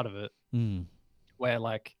would be part of it, where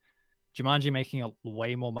like Jumanji making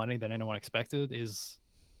way more money than anyone expected is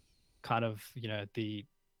kind of, the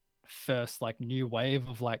first like new wave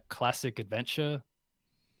of like classic adventure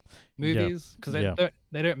movies, because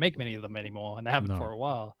they don't make many of them anymore, and they haven't for a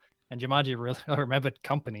while. And Jumanji really reminded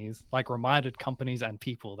companies and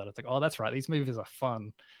people that it's like, oh, that's right, these movies are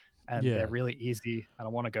fun and they're really easy and I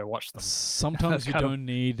want to go watch them. Sometimes you don't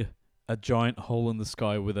need a giant hole in the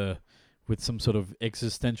sky with some sort of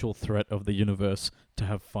existential threat of the universe to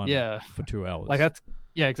have fun for 2 hours. Like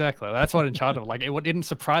exactly. That's what Uncharted, like it didn't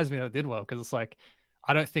surprise me that it did well, because it's like,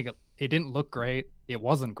 I don't think it didn't look great. It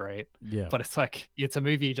wasn't great. Yeah. But it's like, it's a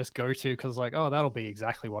movie you just go to because like, oh, that'll be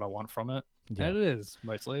exactly what I want from it. Yeah. And it is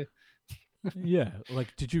mostly. Yeah. Like,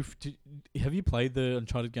 have you played the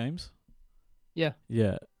Uncharted games? Yeah.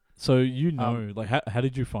 Yeah. So like, how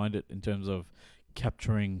did you find it in terms of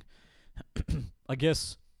capturing? I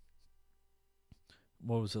guess,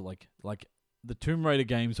 what was it like? Like the Tomb Raider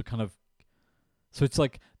games are kind of. So it's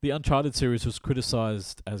like the Uncharted series was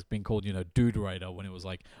criticized as being called, Dude Raider, when it was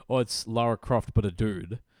like, oh, it's Lara Croft but a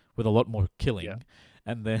dude with a lot more killing. Yeah.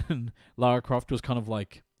 And then Lara Croft was kind of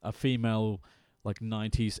like a female, like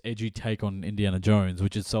 90s edgy take on Indiana Jones,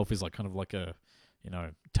 which itself is like kind of like a,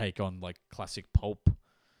 take on like classic pulp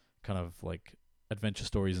kind of like adventure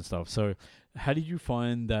stories and stuff. So how did you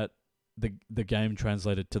find that the game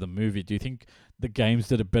translated to the movie? Do you think the games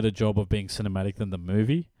did a better job of being cinematic than the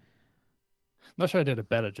movie? I'm not sure I did a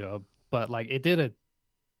better job, but like it did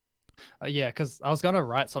because I was gonna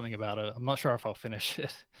write something about it. I'm not sure if I'll finish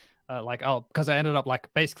it. Because I ended up like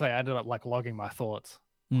logging my thoughts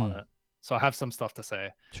on it, so I have some stuff to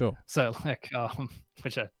say. Sure. So like,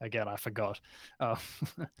 which again I forgot.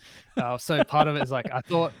 So part of it is like I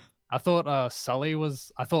thought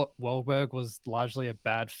Wahlberg was largely a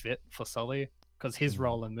bad fit for Sully, because his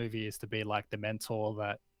role in the movie is to be like the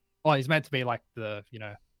mentor he's meant to be like the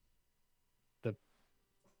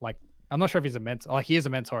like, I'm not sure if he's a mentor. Like, he is a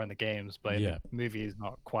mentor in the games, but in the movie he's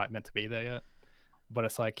not quite meant to be there yet. But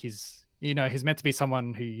it's like he's he's meant to be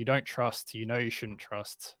someone who you don't trust, you shouldn't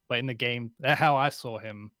trust. But in the game, how I saw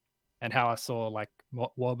him and how I saw like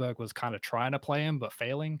what Wahlberg was kind of trying to play him but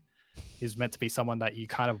failing, he's meant to be someone that you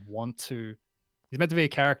kind of want to. He's meant to be a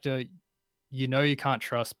character you can't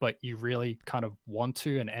trust, but you really kind of want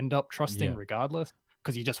to and end up trusting regardless,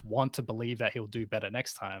 because you just want to believe that he'll do better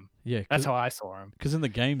next time. Yeah, that's how I saw him. Because in the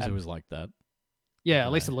games, it was like that. Yeah,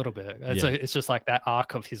 at least a little bit. It's just like that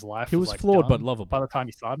arc of his life. He was like flawed but lovable by the time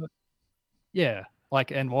he started. Yeah,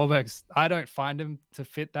 like, and Wahlberg's, I don't find him to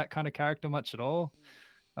fit that kind of character much at all.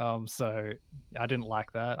 So I didn't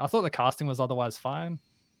like that. I thought the casting was otherwise fine.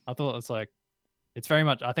 I thought it was like, it's very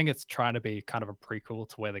much, I think it's trying to be kind of a prequel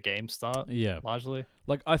to where the games start. Yeah. Largely.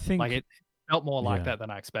 Like, I think... Like, it felt more like that than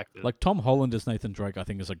I expected. Like, Tom Holland as Nathan Drake, I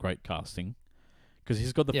think, is a great casting. Because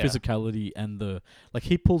he's got the physicality and the... Like,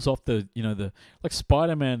 he pulls off the... Like,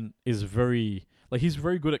 Spider-Man is very... Like, he's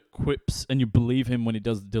very good at quips, and you believe him when he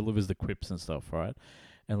delivers the quips and stuff, right?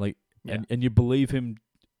 And, like... And you believe him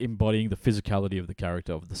embodying the physicality of the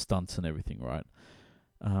character, of the stunts and everything, right?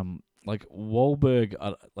 Like, Wahlberg...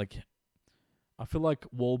 I feel like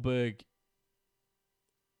Wahlberg,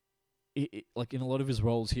 like in a lot of his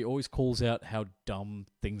roles, he always calls out how dumb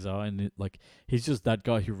things are, and he's just that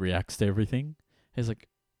guy who reacts to everything. He's like,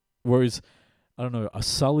 whereas I don't know, a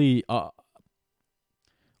Sully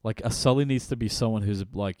needs to be someone who's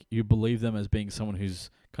like, you believe them as being someone who's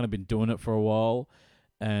kind of been doing it for a while,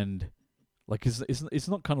 and like it's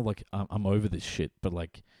not kind of like I'm over this shit, but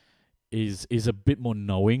like is a bit more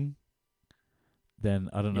knowing.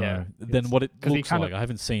 Then I don't know. Then what it looks like. I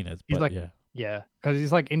haven't seen it, but like, because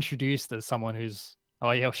he's like introduced as someone who's.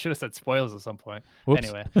 Oh yeah, I should have said spoilers at some point. Whoops.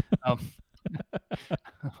 Anyway,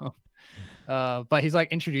 but he's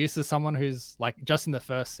like introduced as someone who's like, just in the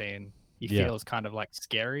first scene, he feels kind of like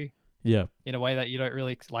scary. Yeah. In a way that you don't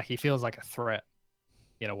really like. He feels like a threat,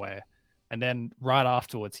 in a way, and then right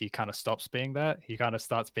afterwards, he kind of stops being that. He kind of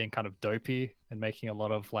starts being kind of dopey and making a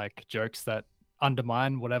lot of like jokes that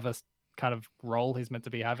undermine whatever kind of role he's meant to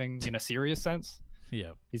be having in a serious sense.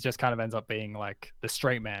 Yeah. He just kind of ends up being like the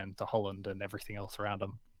straight man to Holland and everything else around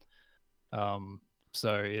him.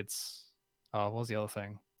 So it's what was the other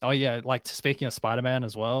thing? Oh yeah, like speaking of Spider-Man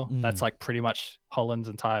as well, that's like pretty much Holland's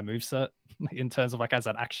entire moveset in terms of like as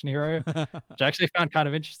an action hero, which I actually found kind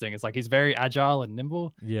of interesting. It's like he's very agile and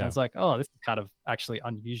nimble. Yeah. And it's like, oh, this is kind of actually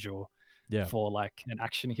unusual. Yeah. For like an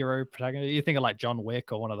action hero protagonist. You think of like John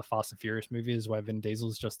Wick or one of the Fast and Furious movies where Vin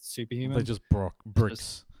Diesel's just superhuman. They just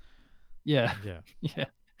bricks. Yeah.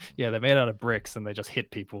 They're made out of bricks and they just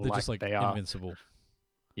hit people. They're just like they are invincible.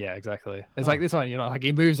 Yeah, exactly. It's like this one, like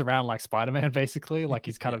he moves around like Spider-Man basically. Like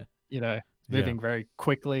he's kind of, moving very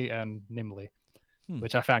quickly and nimbly,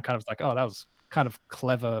 which I found kind of like, oh, that was kind of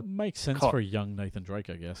clever. Makes sense for a young Nathan Drake,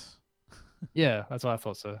 I guess. Yeah, that's what I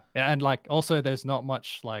thought so. Yeah, and like also there's not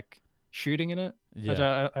much like shooting in it, which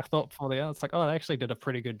I thought for the it's like, oh, they actually did a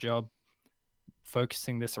pretty good job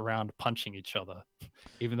focusing this around punching each other,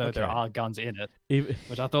 even though there are guns in it,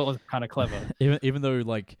 which I thought was kind of clever. Even though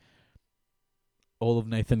like all of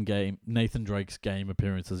Nathan Drake's game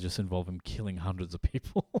appearances just involve him killing hundreds of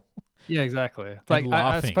people. Yeah, exactly. Like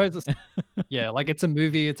I suppose it's like it's a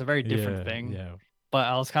movie, it's a very different thing. Yeah. But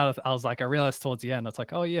I realized towards the end, it's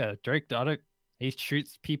like, oh yeah, Drake, he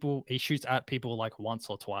shoots at people like once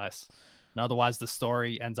or twice. And otherwise the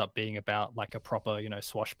story ends up being about like a proper,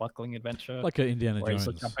 swashbuckling adventure. Like an Indiana Jones.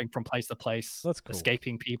 He's jumping from place to place, that's cool.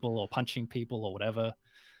 Escaping people or punching people or whatever.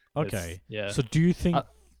 Okay. Yeah. So do you think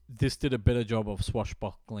this did a better job of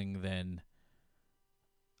swashbuckling than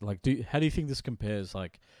like how do you think this compares?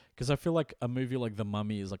 Like, because I feel like a movie like The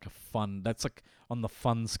Mummy is like that's like on the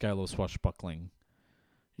fun scale of swashbuckling.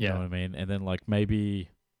 You know what I mean? And then like maybe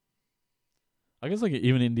I guess like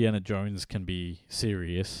even Indiana Jones can be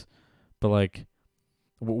serious, but like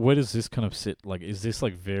where does this kind of sit? Like, is this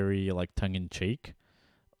like very like tongue in cheek,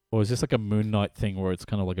 or is this like a Moon Knight thing where it's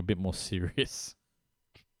kind of like a bit more serious?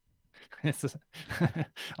 It's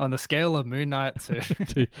on the scale of Moon Knight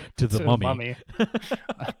to the Mummy.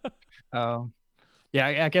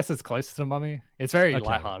 I guess it's close to The Mummy. It's very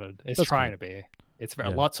lighthearted. It's trying to be. It's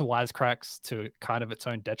lots of wisecracks to kind of its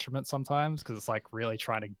own detriment sometimes, because it's like really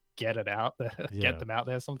trying to get it out there, get them out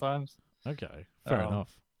there sometimes. Okay, fair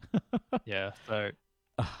enough. So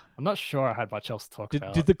I'm not sure I had much else to talk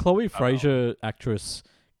about. Did the Chloe Fraser actress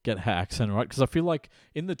get her accent right? Because I feel like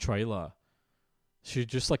in the trailer, she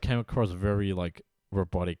just like came across very like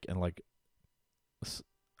robotic and like.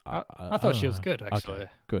 I thought she was good actually.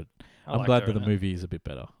 Okay, good. I'm glad that the movie is a bit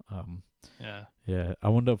better. Yeah. I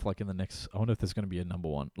wonder if like I wonder if there's going to be a number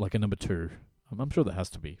one, like a number two. I'm sure there has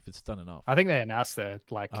to be if it's done enough. I think they announced they're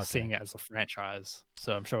like Okay. seeing it as a franchise,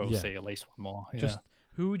 so I'm sure we'll Yeah. see at least one more. Yeah. Just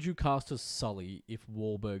who would you cast as Sully if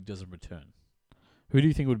Wahlberg doesn't return? Who do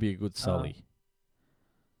you think would be a good Sully?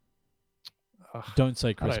 Don't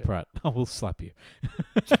say Chris don't- Pratt. I will slap you.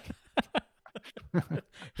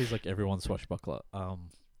 He's like everyone's swashbuckler.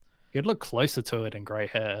 You'd look closer to it in grey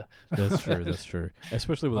hair. That's true. That's true.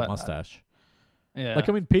 Especially with a But, mustache. Yeah. Like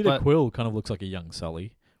I mean, Peter but- Quill kind of looks like a young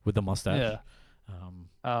Sully with the mustache.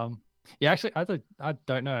 Yeah. Yeah. Actually, I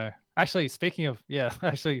don't know. Actually, speaking of,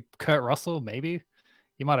 actually, Kurt Russell, maybe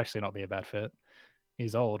he might actually not be a bad fit.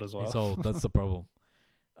 He's old as well. He's old. That's the problem.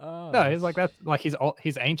 No, he's like that. Like he's old,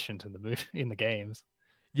 he's ancient in the movie in the games.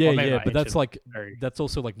 Yeah, Well, maybe yeah, not but that's ancient, like very- that's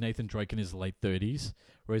also like Nathan Drake in his late 30s,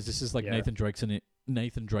 whereas this is like Yeah. Nathan Drake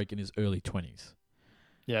in his early 20s.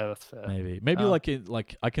 Yeah, that's fair. Maybe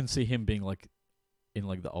like I can see him being like in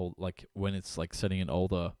like the old, like when it's like setting an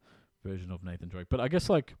older version of Nathan Drake. But I guess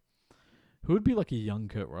like who would be like a young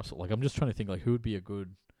Kurt Russell? Like I'm just trying to think like who would be a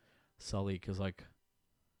good Sully, because like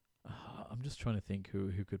I'm just trying to think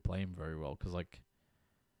who could play him very well, because like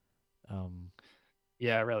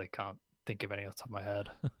Yeah, I really can't think of any off the top of my head.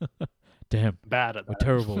 damn, Bad at we're that.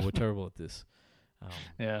 terrible. We're terrible at this.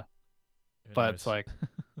 Yeah, Who but knows? it's like,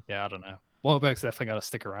 yeah, I don't know. Wahlberg's definitely got to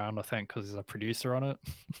stick around, I think, because he's a producer on it.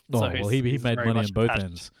 oh So well, he he's made very money much on both attached.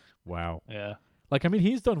 ends. Wow. Yeah. Like I mean,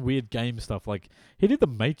 he's done weird game stuff. Like he did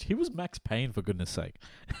he was Max Payne, for goodness sake.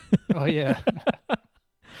 Oh yeah.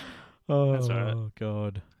 Oh alright.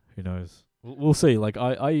 God, who knows? We'll see. Like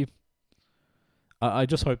I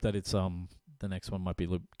just hope that it's the next one might be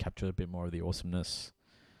capture a bit more of the awesomeness,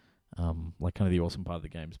 like kind of the awesome part of the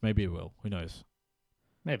games. Maybe it will. Who knows?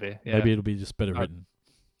 Maybe. Yeah. Maybe it'll be just better written.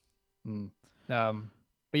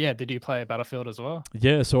 But yeah, did you play Battlefield as well?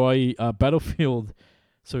 Yeah. So I Battlefield.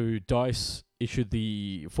 So DICE issued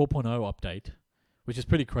the 4.0 update, which is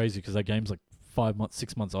pretty crazy because that game's like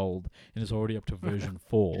 6 months old and is already up to version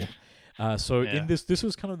 4. So Yeah. in this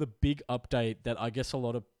was kind of the big update that I guess a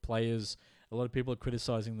lot of people are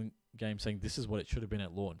criticizing the game, saying this is what it should have been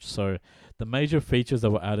at launch. So the major features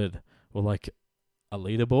that were added were like a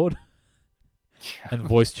leaderboard and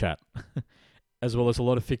voice chat, as well as a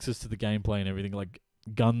lot of fixes to the gameplay and everything, like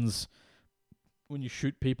guns. When you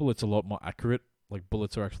shoot people, it's a lot more accurate. Like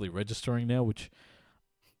bullets are actually registering now, which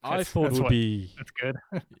I thought would be That's good.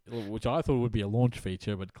 which I thought would be a launch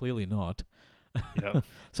feature, but clearly not. Yeah.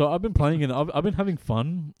 So I've been playing it. I've been having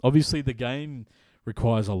fun. Obviously, the game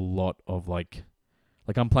requires a lot of like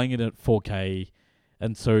I'm playing it at 4K,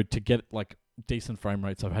 and so to get like decent frame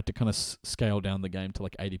rates, I've had to kind of scale down the game to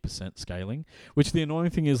like 80% scaling. Which the annoying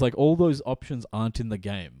thing is, like all those options aren't in the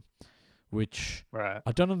game, which Right.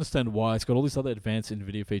 I don't understand why. It's got all these other advanced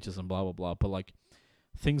NVIDIA features and blah blah blah, but like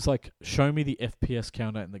things like show me the FPS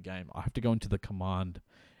counter in the game, I have to go into the command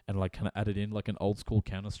and like kind of add it in like an old school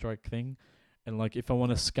Counter-Strike thing. And like if I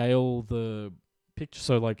want to scale the picture,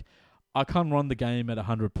 so like I can't run the game at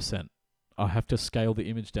 100%. I have to scale the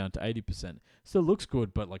image down to 80%. Still looks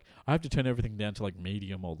good, but like I have to turn everything down to like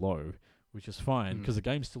medium or low, which is fine because the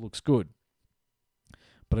game still looks good.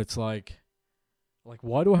 But it's like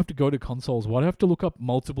why do I have to go to consoles? Why do I have to look up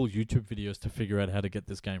multiple YouTube videos to figure out how to get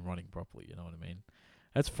this game running properly? You know what I mean?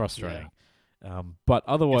 That's frustrating. But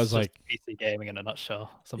otherwise, It's just like PC gaming in a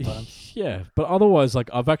nutshell. Sometimes. yeah. But otherwise, like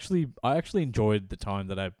I actually enjoyed the time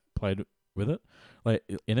that I played with it, like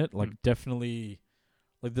in it. Like definitely,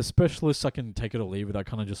 like the specialists, I can take it or leave it. I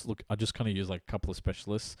just kind of use like a couple of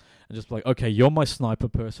specialists and just be like, okay, you're my sniper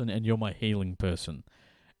person and you're my healing person,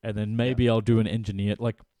 and then maybe I'll do an engineer.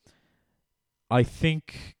 Like I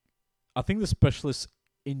think the specialists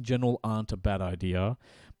in general aren't a bad idea,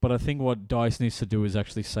 but I think what DICE needs to do is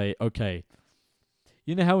actually say, okay,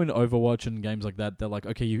 you know how in Overwatch and games like that, they're like,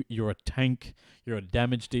 okay, you're a tank, you're a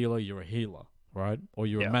damage dealer, you're a healer, right? Or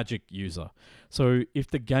you're a magic user. So if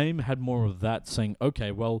the game had more of that, saying,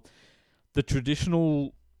 okay, well, the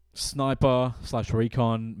traditional sniper /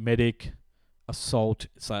 recon, medic, assault,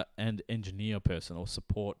 and engineer person or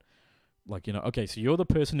support, like, you know, okay, so you're the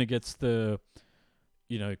person who gets the,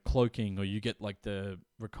 you know, cloaking, or you get like the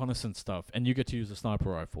reconnaissance stuff, and you get to use the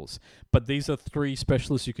sniper rifles. But these are 3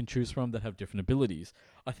 specialists you can choose from that have different abilities.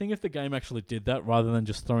 I think if the game actually did that, rather than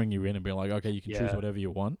just throwing you in and being like, okay, you can choose whatever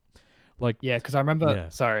you want. Like, Yeah, because I remember. Yeah.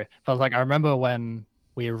 Sorry, I was like, I remember when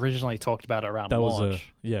we originally talked about it around that was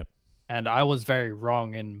launch, and I was very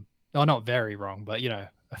wrong in. Oh, not very wrong, but you know,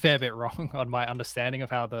 a fair bit wrong on my understanding of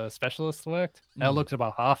how the specialists worked. And I looked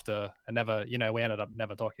about after and never, you know, we ended up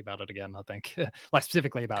never talking about it again, I think. Like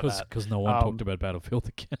specifically about that. because no one talked about Battlefield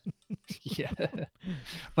again. Yeah.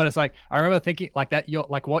 But it's like I remember thinking like that. You're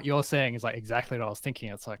like what you're saying is like exactly what I was thinking.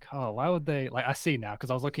 It's like, oh, why would they? Like I see now because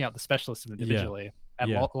I was looking at the specialists individually, and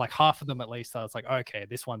Yeah. like half of them at least, I was like, okay,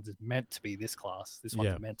 this one's meant to be this class. This one's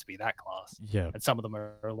Yeah. meant to be that class, Yeah. and some of them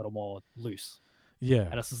are a little more loose. Yeah.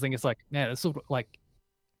 And that's the thing. It's like, man, it's sort of like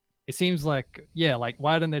it seems like like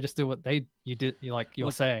why didn't they just do what you did? You like you're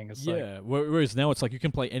Like, saying. It's like, Yeah. Whereas now it's like you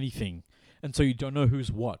can play anything, and so you don't know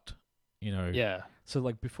who's what. You know. yeah, So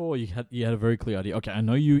like before, you had a very clear idea. Okay, I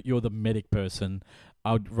know you're the medic person.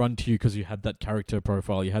 I would run to you because you had that character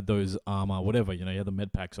profile. You had those armor, whatever. You know, you had the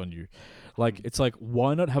med packs on you. Like it's like,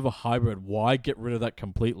 why not have a hybrid? Why get rid of that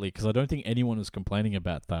completely? Because I don't think anyone was complaining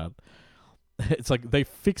about that. It's like they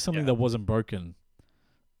fixed something that wasn't broken,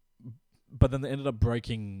 but then they ended up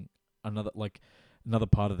breaking another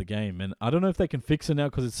part of the game. And I don't know if they can fix it now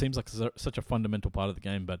because it seems like such a fundamental part of the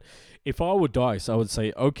game. But if I were DICE, I would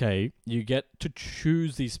say, okay, you get to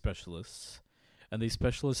choose these specialists, and these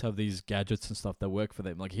specialists have these gadgets and stuff that work for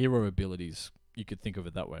them, like hero abilities. You could think of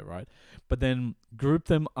it that way, right? But then group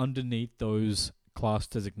them underneath those class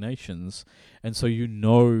designations, and so you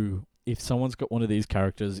know if someone's got one of these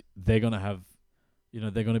characters, they're going to have,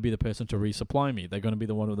 they're going to be the person to resupply me. They're going to be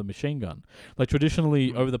the one with the machine gun. Like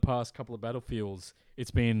traditionally, over the past couple of Battlefields,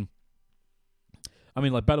 it's been,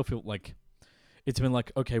 like Battlefield, like, it's been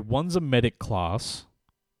like, okay, one's a medic class,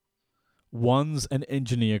 one's an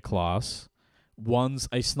engineer class, one's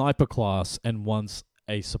a sniper class, and one's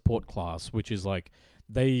a support class, which is like,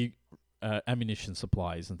 they ammunition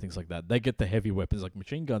supplies and things like that. They get the heavy weapons like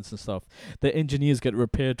machine guns and stuff. The engineers get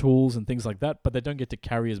repair tools and things like that, but they don't get to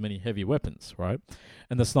carry as many heavy weapons, right?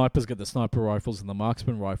 And the snipers get the sniper rifles and the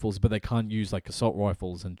marksman rifles, but they can't use like assault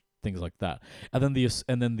rifles and things like that. And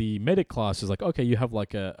then the medic class is like, okay, you have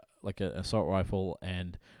like a assault rifle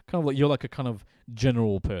and kind of like you're like a kind of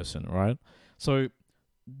general person, right? So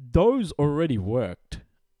those already worked,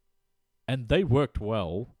 and they worked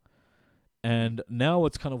well. And now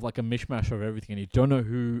it's kind of like a mishmash of everything, and you don't know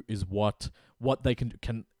who is what they can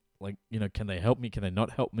like, can they help me? Can they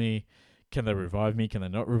not help me? Can they revive me? Can they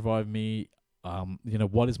not revive me?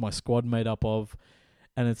 What is my squad made up of?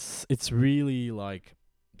 And it's really like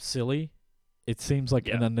silly. It seems like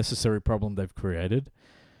an unnecessary problem they've created.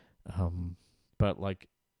 But like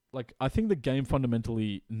I think the game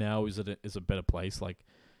fundamentally now is a better place. Like,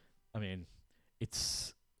 I mean,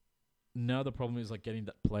 it's. Now the problem is like getting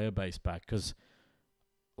that player base back, because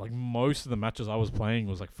like most of the matches I was playing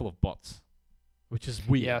was like full of bots, which is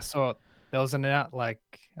weird. Yeah, so there was an out like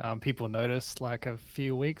people noticed like a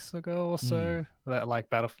few weeks ago or so that like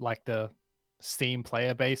the Steam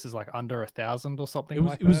player base is like under 1,000 or something. It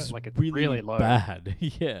was like it's really low. Bad.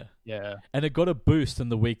 Yeah. And it got a boost in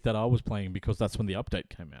the week that I was playing because that's when the update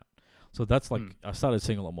came out. So that's like I started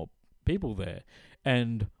seeing a lot more people there.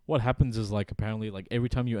 And what happens is like apparently like every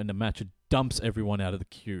time you end a match, it dumps everyone out of the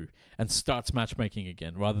queue and starts matchmaking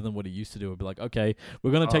again, rather than what it used to do. It'd be like, okay,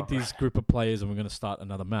 we're going to take these group of players and we're going to start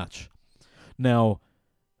another match. Now,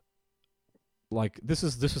 like this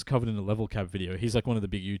is covered in a Level Cap video. He's like one of the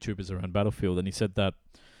big YouTubers around Battlefield, and he said that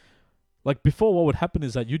like before, what would happen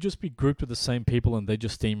is that you'd just be grouped with the same people and they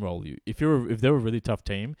just steamroll you. If they're a really tough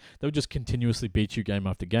team, they would just continuously beat you game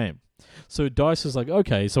after game. So DICE is like,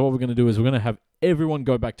 okay, so what we're going to do is we're going to have everyone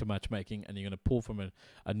go back to matchmaking, and you're going to pull from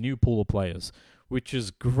a new pool of players, which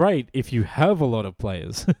is great if you have a lot of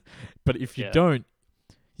players. But if you don't,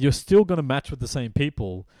 you're still going to match with the same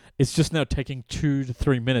people. It's just now taking 2 to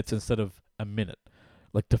 3 minutes instead of a minute,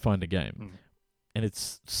 like, to find a game. And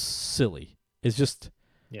it's silly. It's just...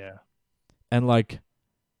 Yeah. And like,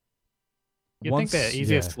 you'd think the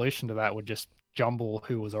easiest solution to that would just jumble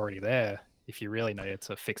who was already there if you really needed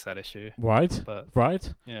to fix that issue. Right. But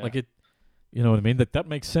right. Yeah. Like you know what I mean? That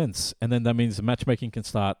makes sense. And then that means the matchmaking can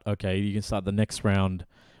start. Okay, you can start the next round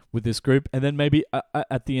with this group, and then maybe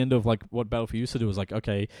at the end of like what Battlefield used to do was like,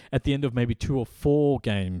 okay, at the end of maybe 2 or 4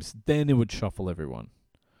 games, then it would shuffle everyone.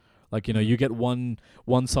 Like, you get one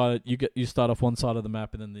side, you start off one side of the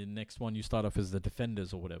map, and then the next one you start off as the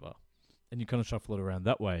defenders or whatever. And you kind of shuffle it around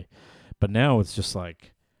that way. But now it's just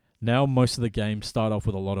like, now most of the games start off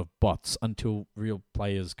with a lot of bots until real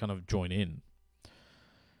players kind of join in.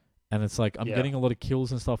 And it's like, I'm getting a lot of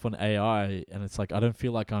kills and stuff on AI, and it's like, I don't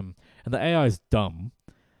feel like and the AI is dumb.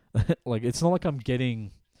 Like, it's not like I'm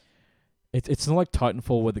getting, it's not like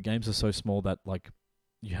Titanfall where the games are so small that like,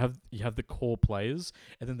 you have the core players,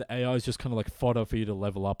 and then the AI is just kind of like fodder for you to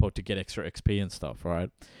level up or to get extra XP and stuff, right?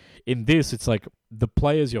 In this, it's like the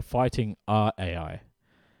players you're fighting are AI.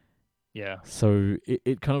 Yeah. So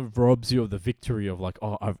it kind of robs you of the victory of like,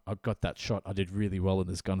 oh, I've got that shot. I did really well in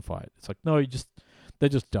this gunfight. It's like, no, they're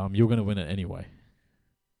just dumb. You're going to win it anyway.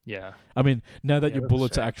 Yeah. I mean, now that Yeah, your that's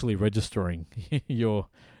bullets are strange. actually registering, your,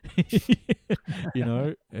 it's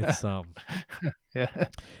Yeah.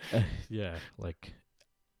 yeah, like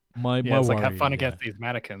my Yeah, my it's like have worry, fun yeah. against these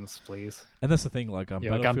mannequins, please. And that's the thing, like Yeah,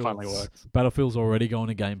 my gun finally works. Battlefield's already going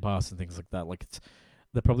to Game Pass and things like that. Like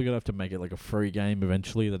they're probably gonna have to make it like a free game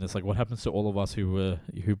eventually. Then it's like, what happens to all of us who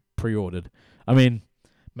pre-ordered? I mean,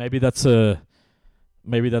 maybe that's a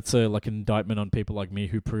like an indictment on people like me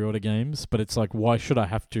who pre-order games. But it's like, why should I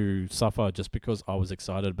have to suffer just because I was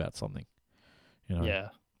excited about something? Yeah. You know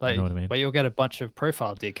Like, what I mean? but you'll get a bunch of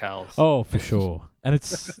profile decals. Oh, for sure. And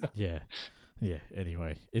it's yeah.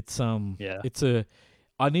 Anyway, Yeah. it's a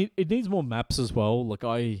it needs more maps as well. Like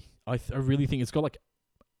I really think it's got like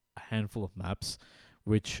a handful of maps,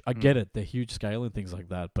 which I get it, they're huge scale and things like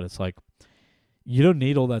that, but it's like you don't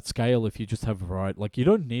need all that scale if you just have variety. Like you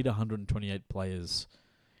don't need 128 players.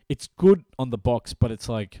 It's good on the box, but it's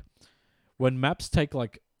like when maps take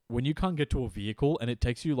like when you can't get to a vehicle and it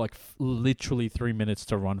takes you like literally 3 minutes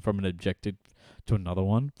to run from an objective to another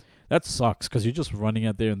one, that sucks because you're just running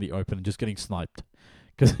out there in the open and just getting sniped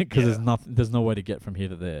because there's no way to get from here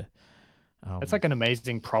to there. It's like an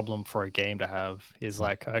amazing problem for a game to have. Is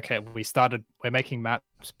like, okay, we're making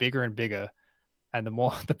maps bigger and bigger, and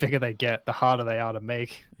the bigger they get, the harder they are to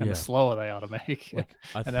make, and the slower they are to make. Like,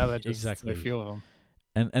 and now they're just exactly so few of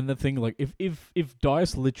them. And the thing, like, if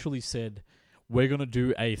DICE literally said, we're going to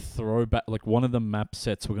do a throwback, like, one of the map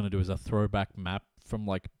sets we're going to do is a throwback map from,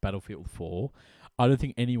 like, Battlefield 4, I don't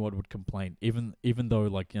think anyone would complain, even though,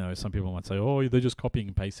 like, some people might say, oh, they're just copying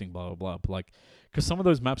and pasting, blah, blah, blah. But, like, because some of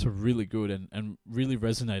those maps are really good and really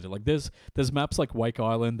resonated. Like, there's maps like Wake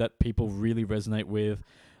Island that people really resonate with.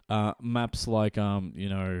 Maps like,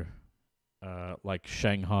 like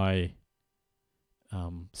Shanghai,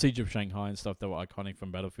 Siege of Shanghai and stuff that were iconic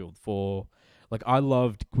from Battlefield 4. Like, I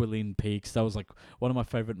loved Guilin Peaks. That was, like, one of my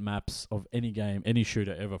favorite maps of any game, any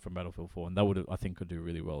shooter ever from Battlefield 4. And that I think, could do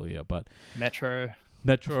really well here. But Metro,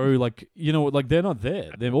 like, like, they're not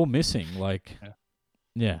there. They're all missing. Like,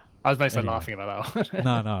 yeah. I was basically Anyway. laughing about that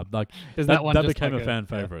one. No. Like, Is that one just became like a fan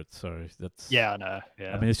favorite. So that's... Yeah, I know.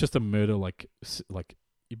 Yeah. I mean, it's just a murder, like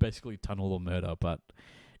you basically tunnel a murder, but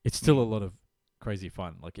it's still a lot of crazy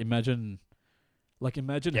fun. Like, imagine yeah,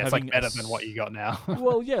 having it's like better than what you got now.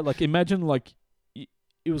 well, yeah, like imagine like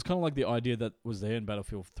it was kind of like the idea that was there in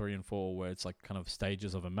Battlefield 3 and 4 where it's like kind of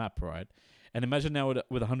stages of a map, right? And imagine now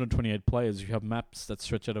with 128 players, you have maps that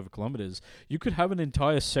stretch out over kilometers. You could have an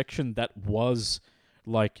entire section that was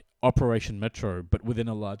like Operation Metro, but within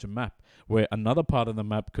a larger map, where another part of the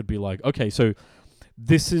map could be like, okay, so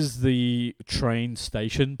this is the train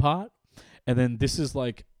station part, and then this is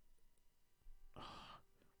like,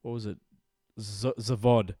 what was it?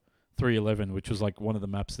 Zavod 311, which was like one of the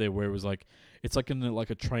maps there where it was like, it's like in like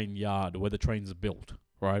a train yard where the trains are built,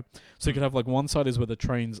 right? So you could have like one side is where the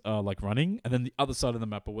trains are like running, and then the other side of the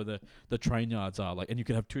map are where the train yards are. Like, and you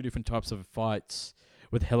could have two different types of fights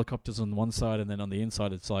with helicopters on one side, and then on the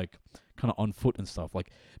inside it's like kind of on foot and stuff.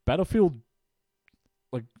 Like Battlefield,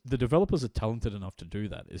 like the developers are talented enough to do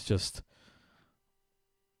that. It's just,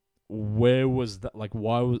 where was that? Like,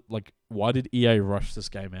 why did EA rush this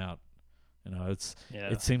game out?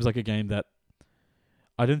 It seems like a game that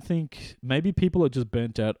I don't think, maybe people are just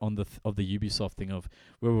burnt out on the Ubisoft thing of,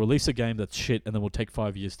 we'll release a game that's shit and then we'll take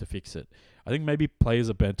 5 years to fix it. I think maybe players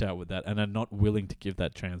are burnt out with that and are not willing to give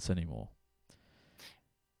that chance anymore.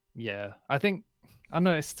 Yeah, I think, I don't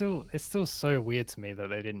know, it's still so weird to me that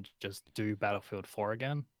they didn't just do Battlefield 4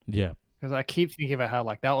 again. Yeah. Because I keep thinking about how,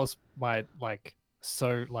 like, that was my, like,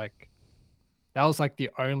 so, like, that was, like, the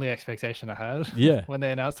only expectation I had. Yeah. When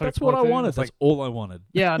they announced That's what I wanted. It's That's like, all I wanted.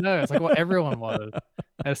 yeah, I know. It's like what everyone wanted.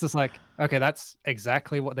 And it's just like, okay, that's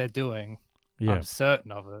exactly what they're doing. Yeah. I'm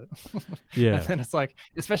certain of it. Yeah. And then it's like,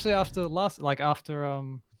 especially after after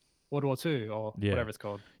World War II or whatever it's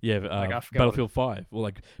called. Yeah, like, I forget Battlefield 5. Well,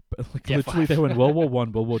 like Yeah, literally 5. they went World War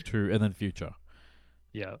 1, World War 2, and then future.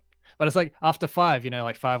 Yeah. But it's like after 5,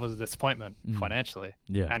 like 5 was a disappointment financially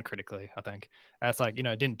Yeah. and critically, I think. And it's like, it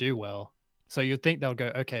didn't do well. So you'd think they'll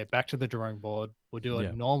go, okay, back to the drawing board. We'll do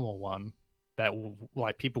a normal one that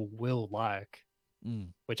like people will like,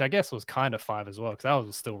 which I guess was kind of 5 as well, because that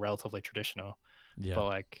was still relatively traditional. Yeah. But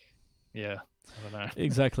like, yeah, I don't know.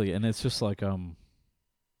 Exactly. And it's just like,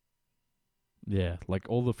 yeah, like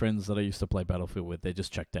all the friends that I used to play Battlefield with, they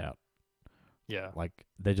just checked out. Yeah. Like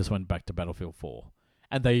they just went back to Battlefield 4.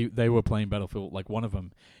 And they were playing Battlefield, like one of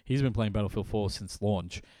them, he's been playing Battlefield 4 since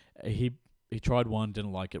launch. He tried 1,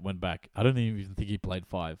 didn't like it, went back. I don't even think he played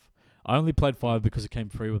 5. I only played 5 because it came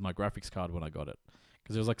free with my graphics card when I got it.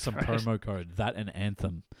 Because there was like some promo code, that and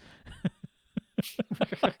Anthem.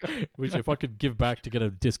 Which if I could give back to get a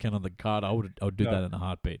discount on the card, I would do that in a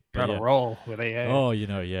heartbeat. But Trying to yeah. roll with EA. Oh,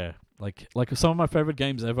 yeah. Like some of my favorite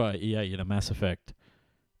games ever, EA, Mass Effect,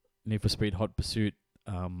 Need for Speed Hot Pursuit,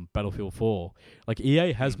 Battlefield 4. Like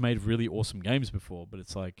EA has made really awesome games before, but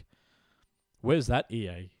it's like, where's that EA?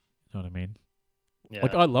 You know what I mean? Yeah.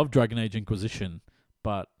 Like I love Dragon Age Inquisition,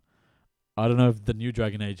 but I don't know if the new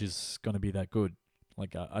Dragon Age is going to be that good.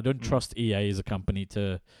 Like I don't trust EA as a company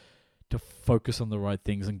to focus on the right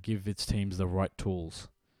things and give its teams the right tools.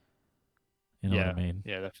 You know what I mean?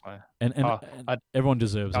 Yeah, definitely. And everyone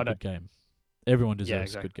deserves a good game. Everyone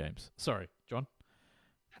deserves good games. Sorry, John?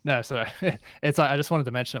 No, so it's like I just wanted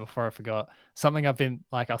to mention it before I forgot. Something I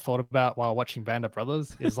thought about while watching Band of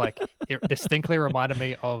Brothers is like it distinctly reminded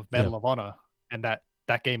me of Medal of Honor and that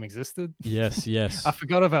game existed. Yes. I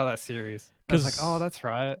forgot about that series. I was like, oh, that's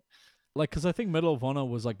right. Like, because I think Medal of Honor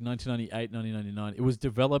was like 1998, 1999. It was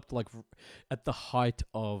developed like at the height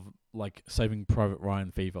of like Saving Private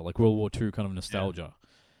Ryan fever, like World War II kind of nostalgia.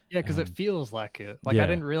 Yeah, because it feels like it. Like I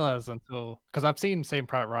didn't realize until because I've seen Saving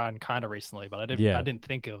Private Ryan kind of recently, but I didn't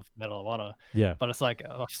think of Medal of Honor. Yeah, but it's like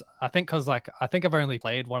I think I've only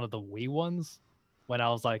played one of the Wii ones when I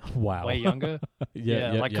was like way younger.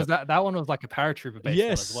 Because that one was like a paratrooper based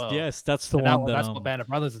one as well. Yes, that's the one that's what Band of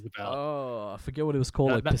Brothers is about. Oh, I forget what it was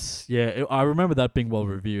called. I remember that being well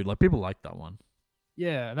reviewed. Like people liked that one.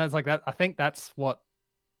 Yeah, and that's like that. I think that's what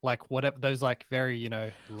whatever those like very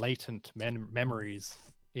latent memories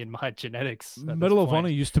in my genetics. Medal of Honor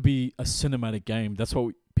used to be a cinematic game. That's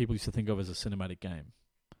what people used to think of as a cinematic game.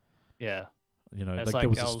 Yeah. Like there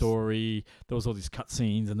was a story, there was all these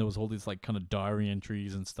cutscenes, and there was all these like kind of diary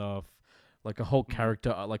entries and stuff. Like a whole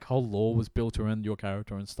character, like whole lore was built around your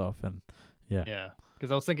character and stuff. And yeah.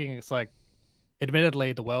 Because I was thinking, it's like,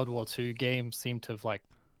 admittedly, the World War II games seem to have like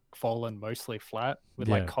fallen mostly flat with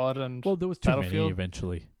like COD and there was too Battlefield. many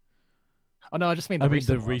eventually. Oh no, I just mean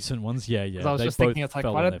the recent ones. Yeah. I was just thinking, it's like,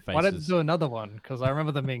 why did they do another one? Because I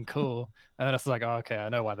remember them being cool, and then it's like, oh, okay, I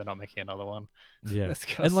know why they're not making another one. Yeah,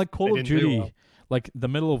 and like Call of Duty, like the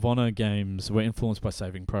Medal of Honor games were influenced by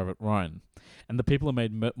Saving Private Ryan, and the people who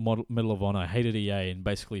made Medal of Honor hated EA and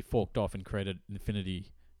basically forked off and created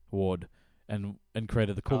Infinity Ward and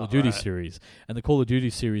created the Call of Duty series. And the Call of Duty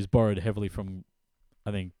series borrowed heavily from,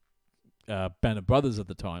 I think, Band of Brothers at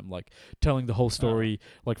the time, like telling the whole story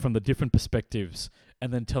like from the different perspectives,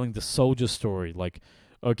 and then telling the soldier story, like,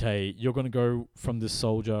 okay, you're going to go from this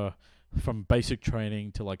soldier from basic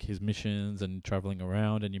training to like his missions and traveling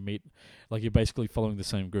around, and you meet, like, you're basically following the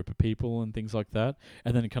same group of people and things like that,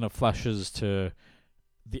 and then it kind of flashes to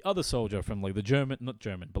the other soldier from like the not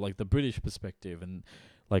German, but like the British perspective. And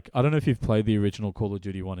like, I don't know if you've played the original Call of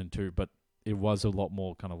Duty 1 and 2, but it was a lot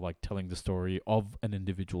more kind of like telling the story of an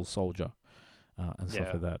individual soldier and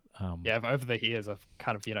stuff like that. Over the years, I've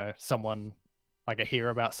kind of, someone, like I hear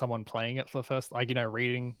about someone playing it for the first, like,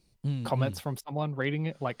 reading comments from someone reading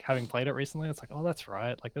it, like having played it recently. It's like, oh, that's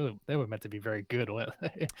right. Like they were meant to be very good.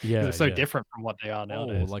 They're so different from what they are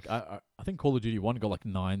nowadays. Like I think Call of Duty 1 got like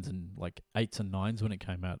 9s and like 8s and 9s when it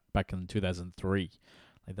came out back in 2003.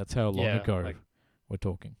 Like that's how long ago we're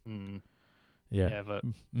talking.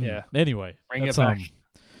 Anyway, bring it back.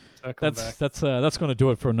 That's going to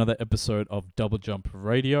do it for another episode of Double Jump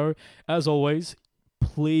Radio. As always,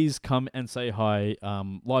 please come and say hi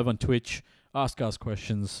live on Twitch. Ask us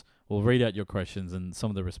questions. We'll read out your questions and some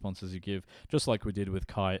of the responses you give, just like we did with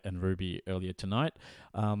Kai and Ruby earlier tonight.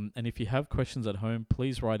 And if you have questions at home,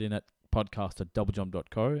 please write in at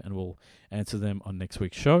podcast@doublejump.co and we'll answer them on next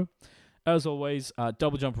week's show. As always,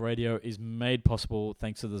 Double Jump Radio is made possible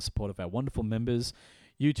thanks to the support of our wonderful members.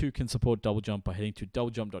 You too can support Double Jump by heading to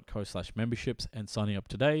doublejump.co/memberships and signing up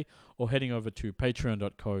today, or heading over to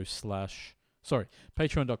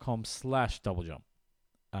patreon.com/doublejump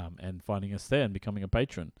and finding us there and becoming a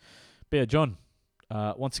patron. But yeah, John,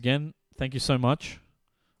 once again, thank you so much.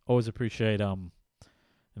 Always appreciate our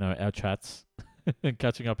chats and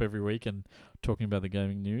catching up every week and talking about the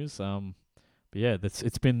gaming news. But yeah,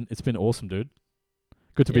 it's been awesome, dude.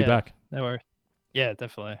 Good to be back. No worries. Yeah,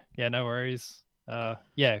 definitely. Yeah, no worries.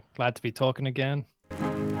 Glad to be talking again.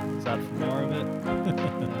 Excited for more of it.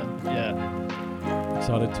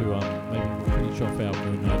 Excited to maybe finish off our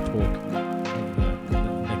Moon Knight talk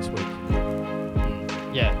next week.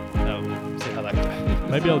 We'll see how that goes.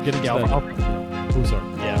 Maybe I'll get into that. Oh,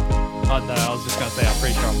 sorry. Yeah. Oh, no, I was just going to say, I'm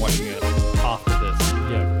pretty sure I'm watching it after this.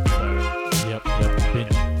 Yeah. So, yep.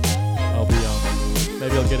 Binge. I'll be,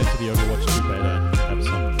 maybe I'll get into the Overwatch 2 beta and have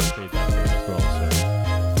some feedback there as well. So,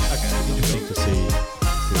 okay. Interesting to see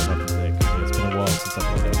what happens there. Cause it's been a while since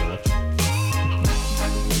I've played Overwatch.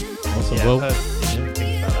 Awesome. I've heard interesting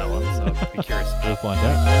things about that one. So Be curious. We'll find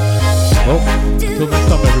out. Well, until next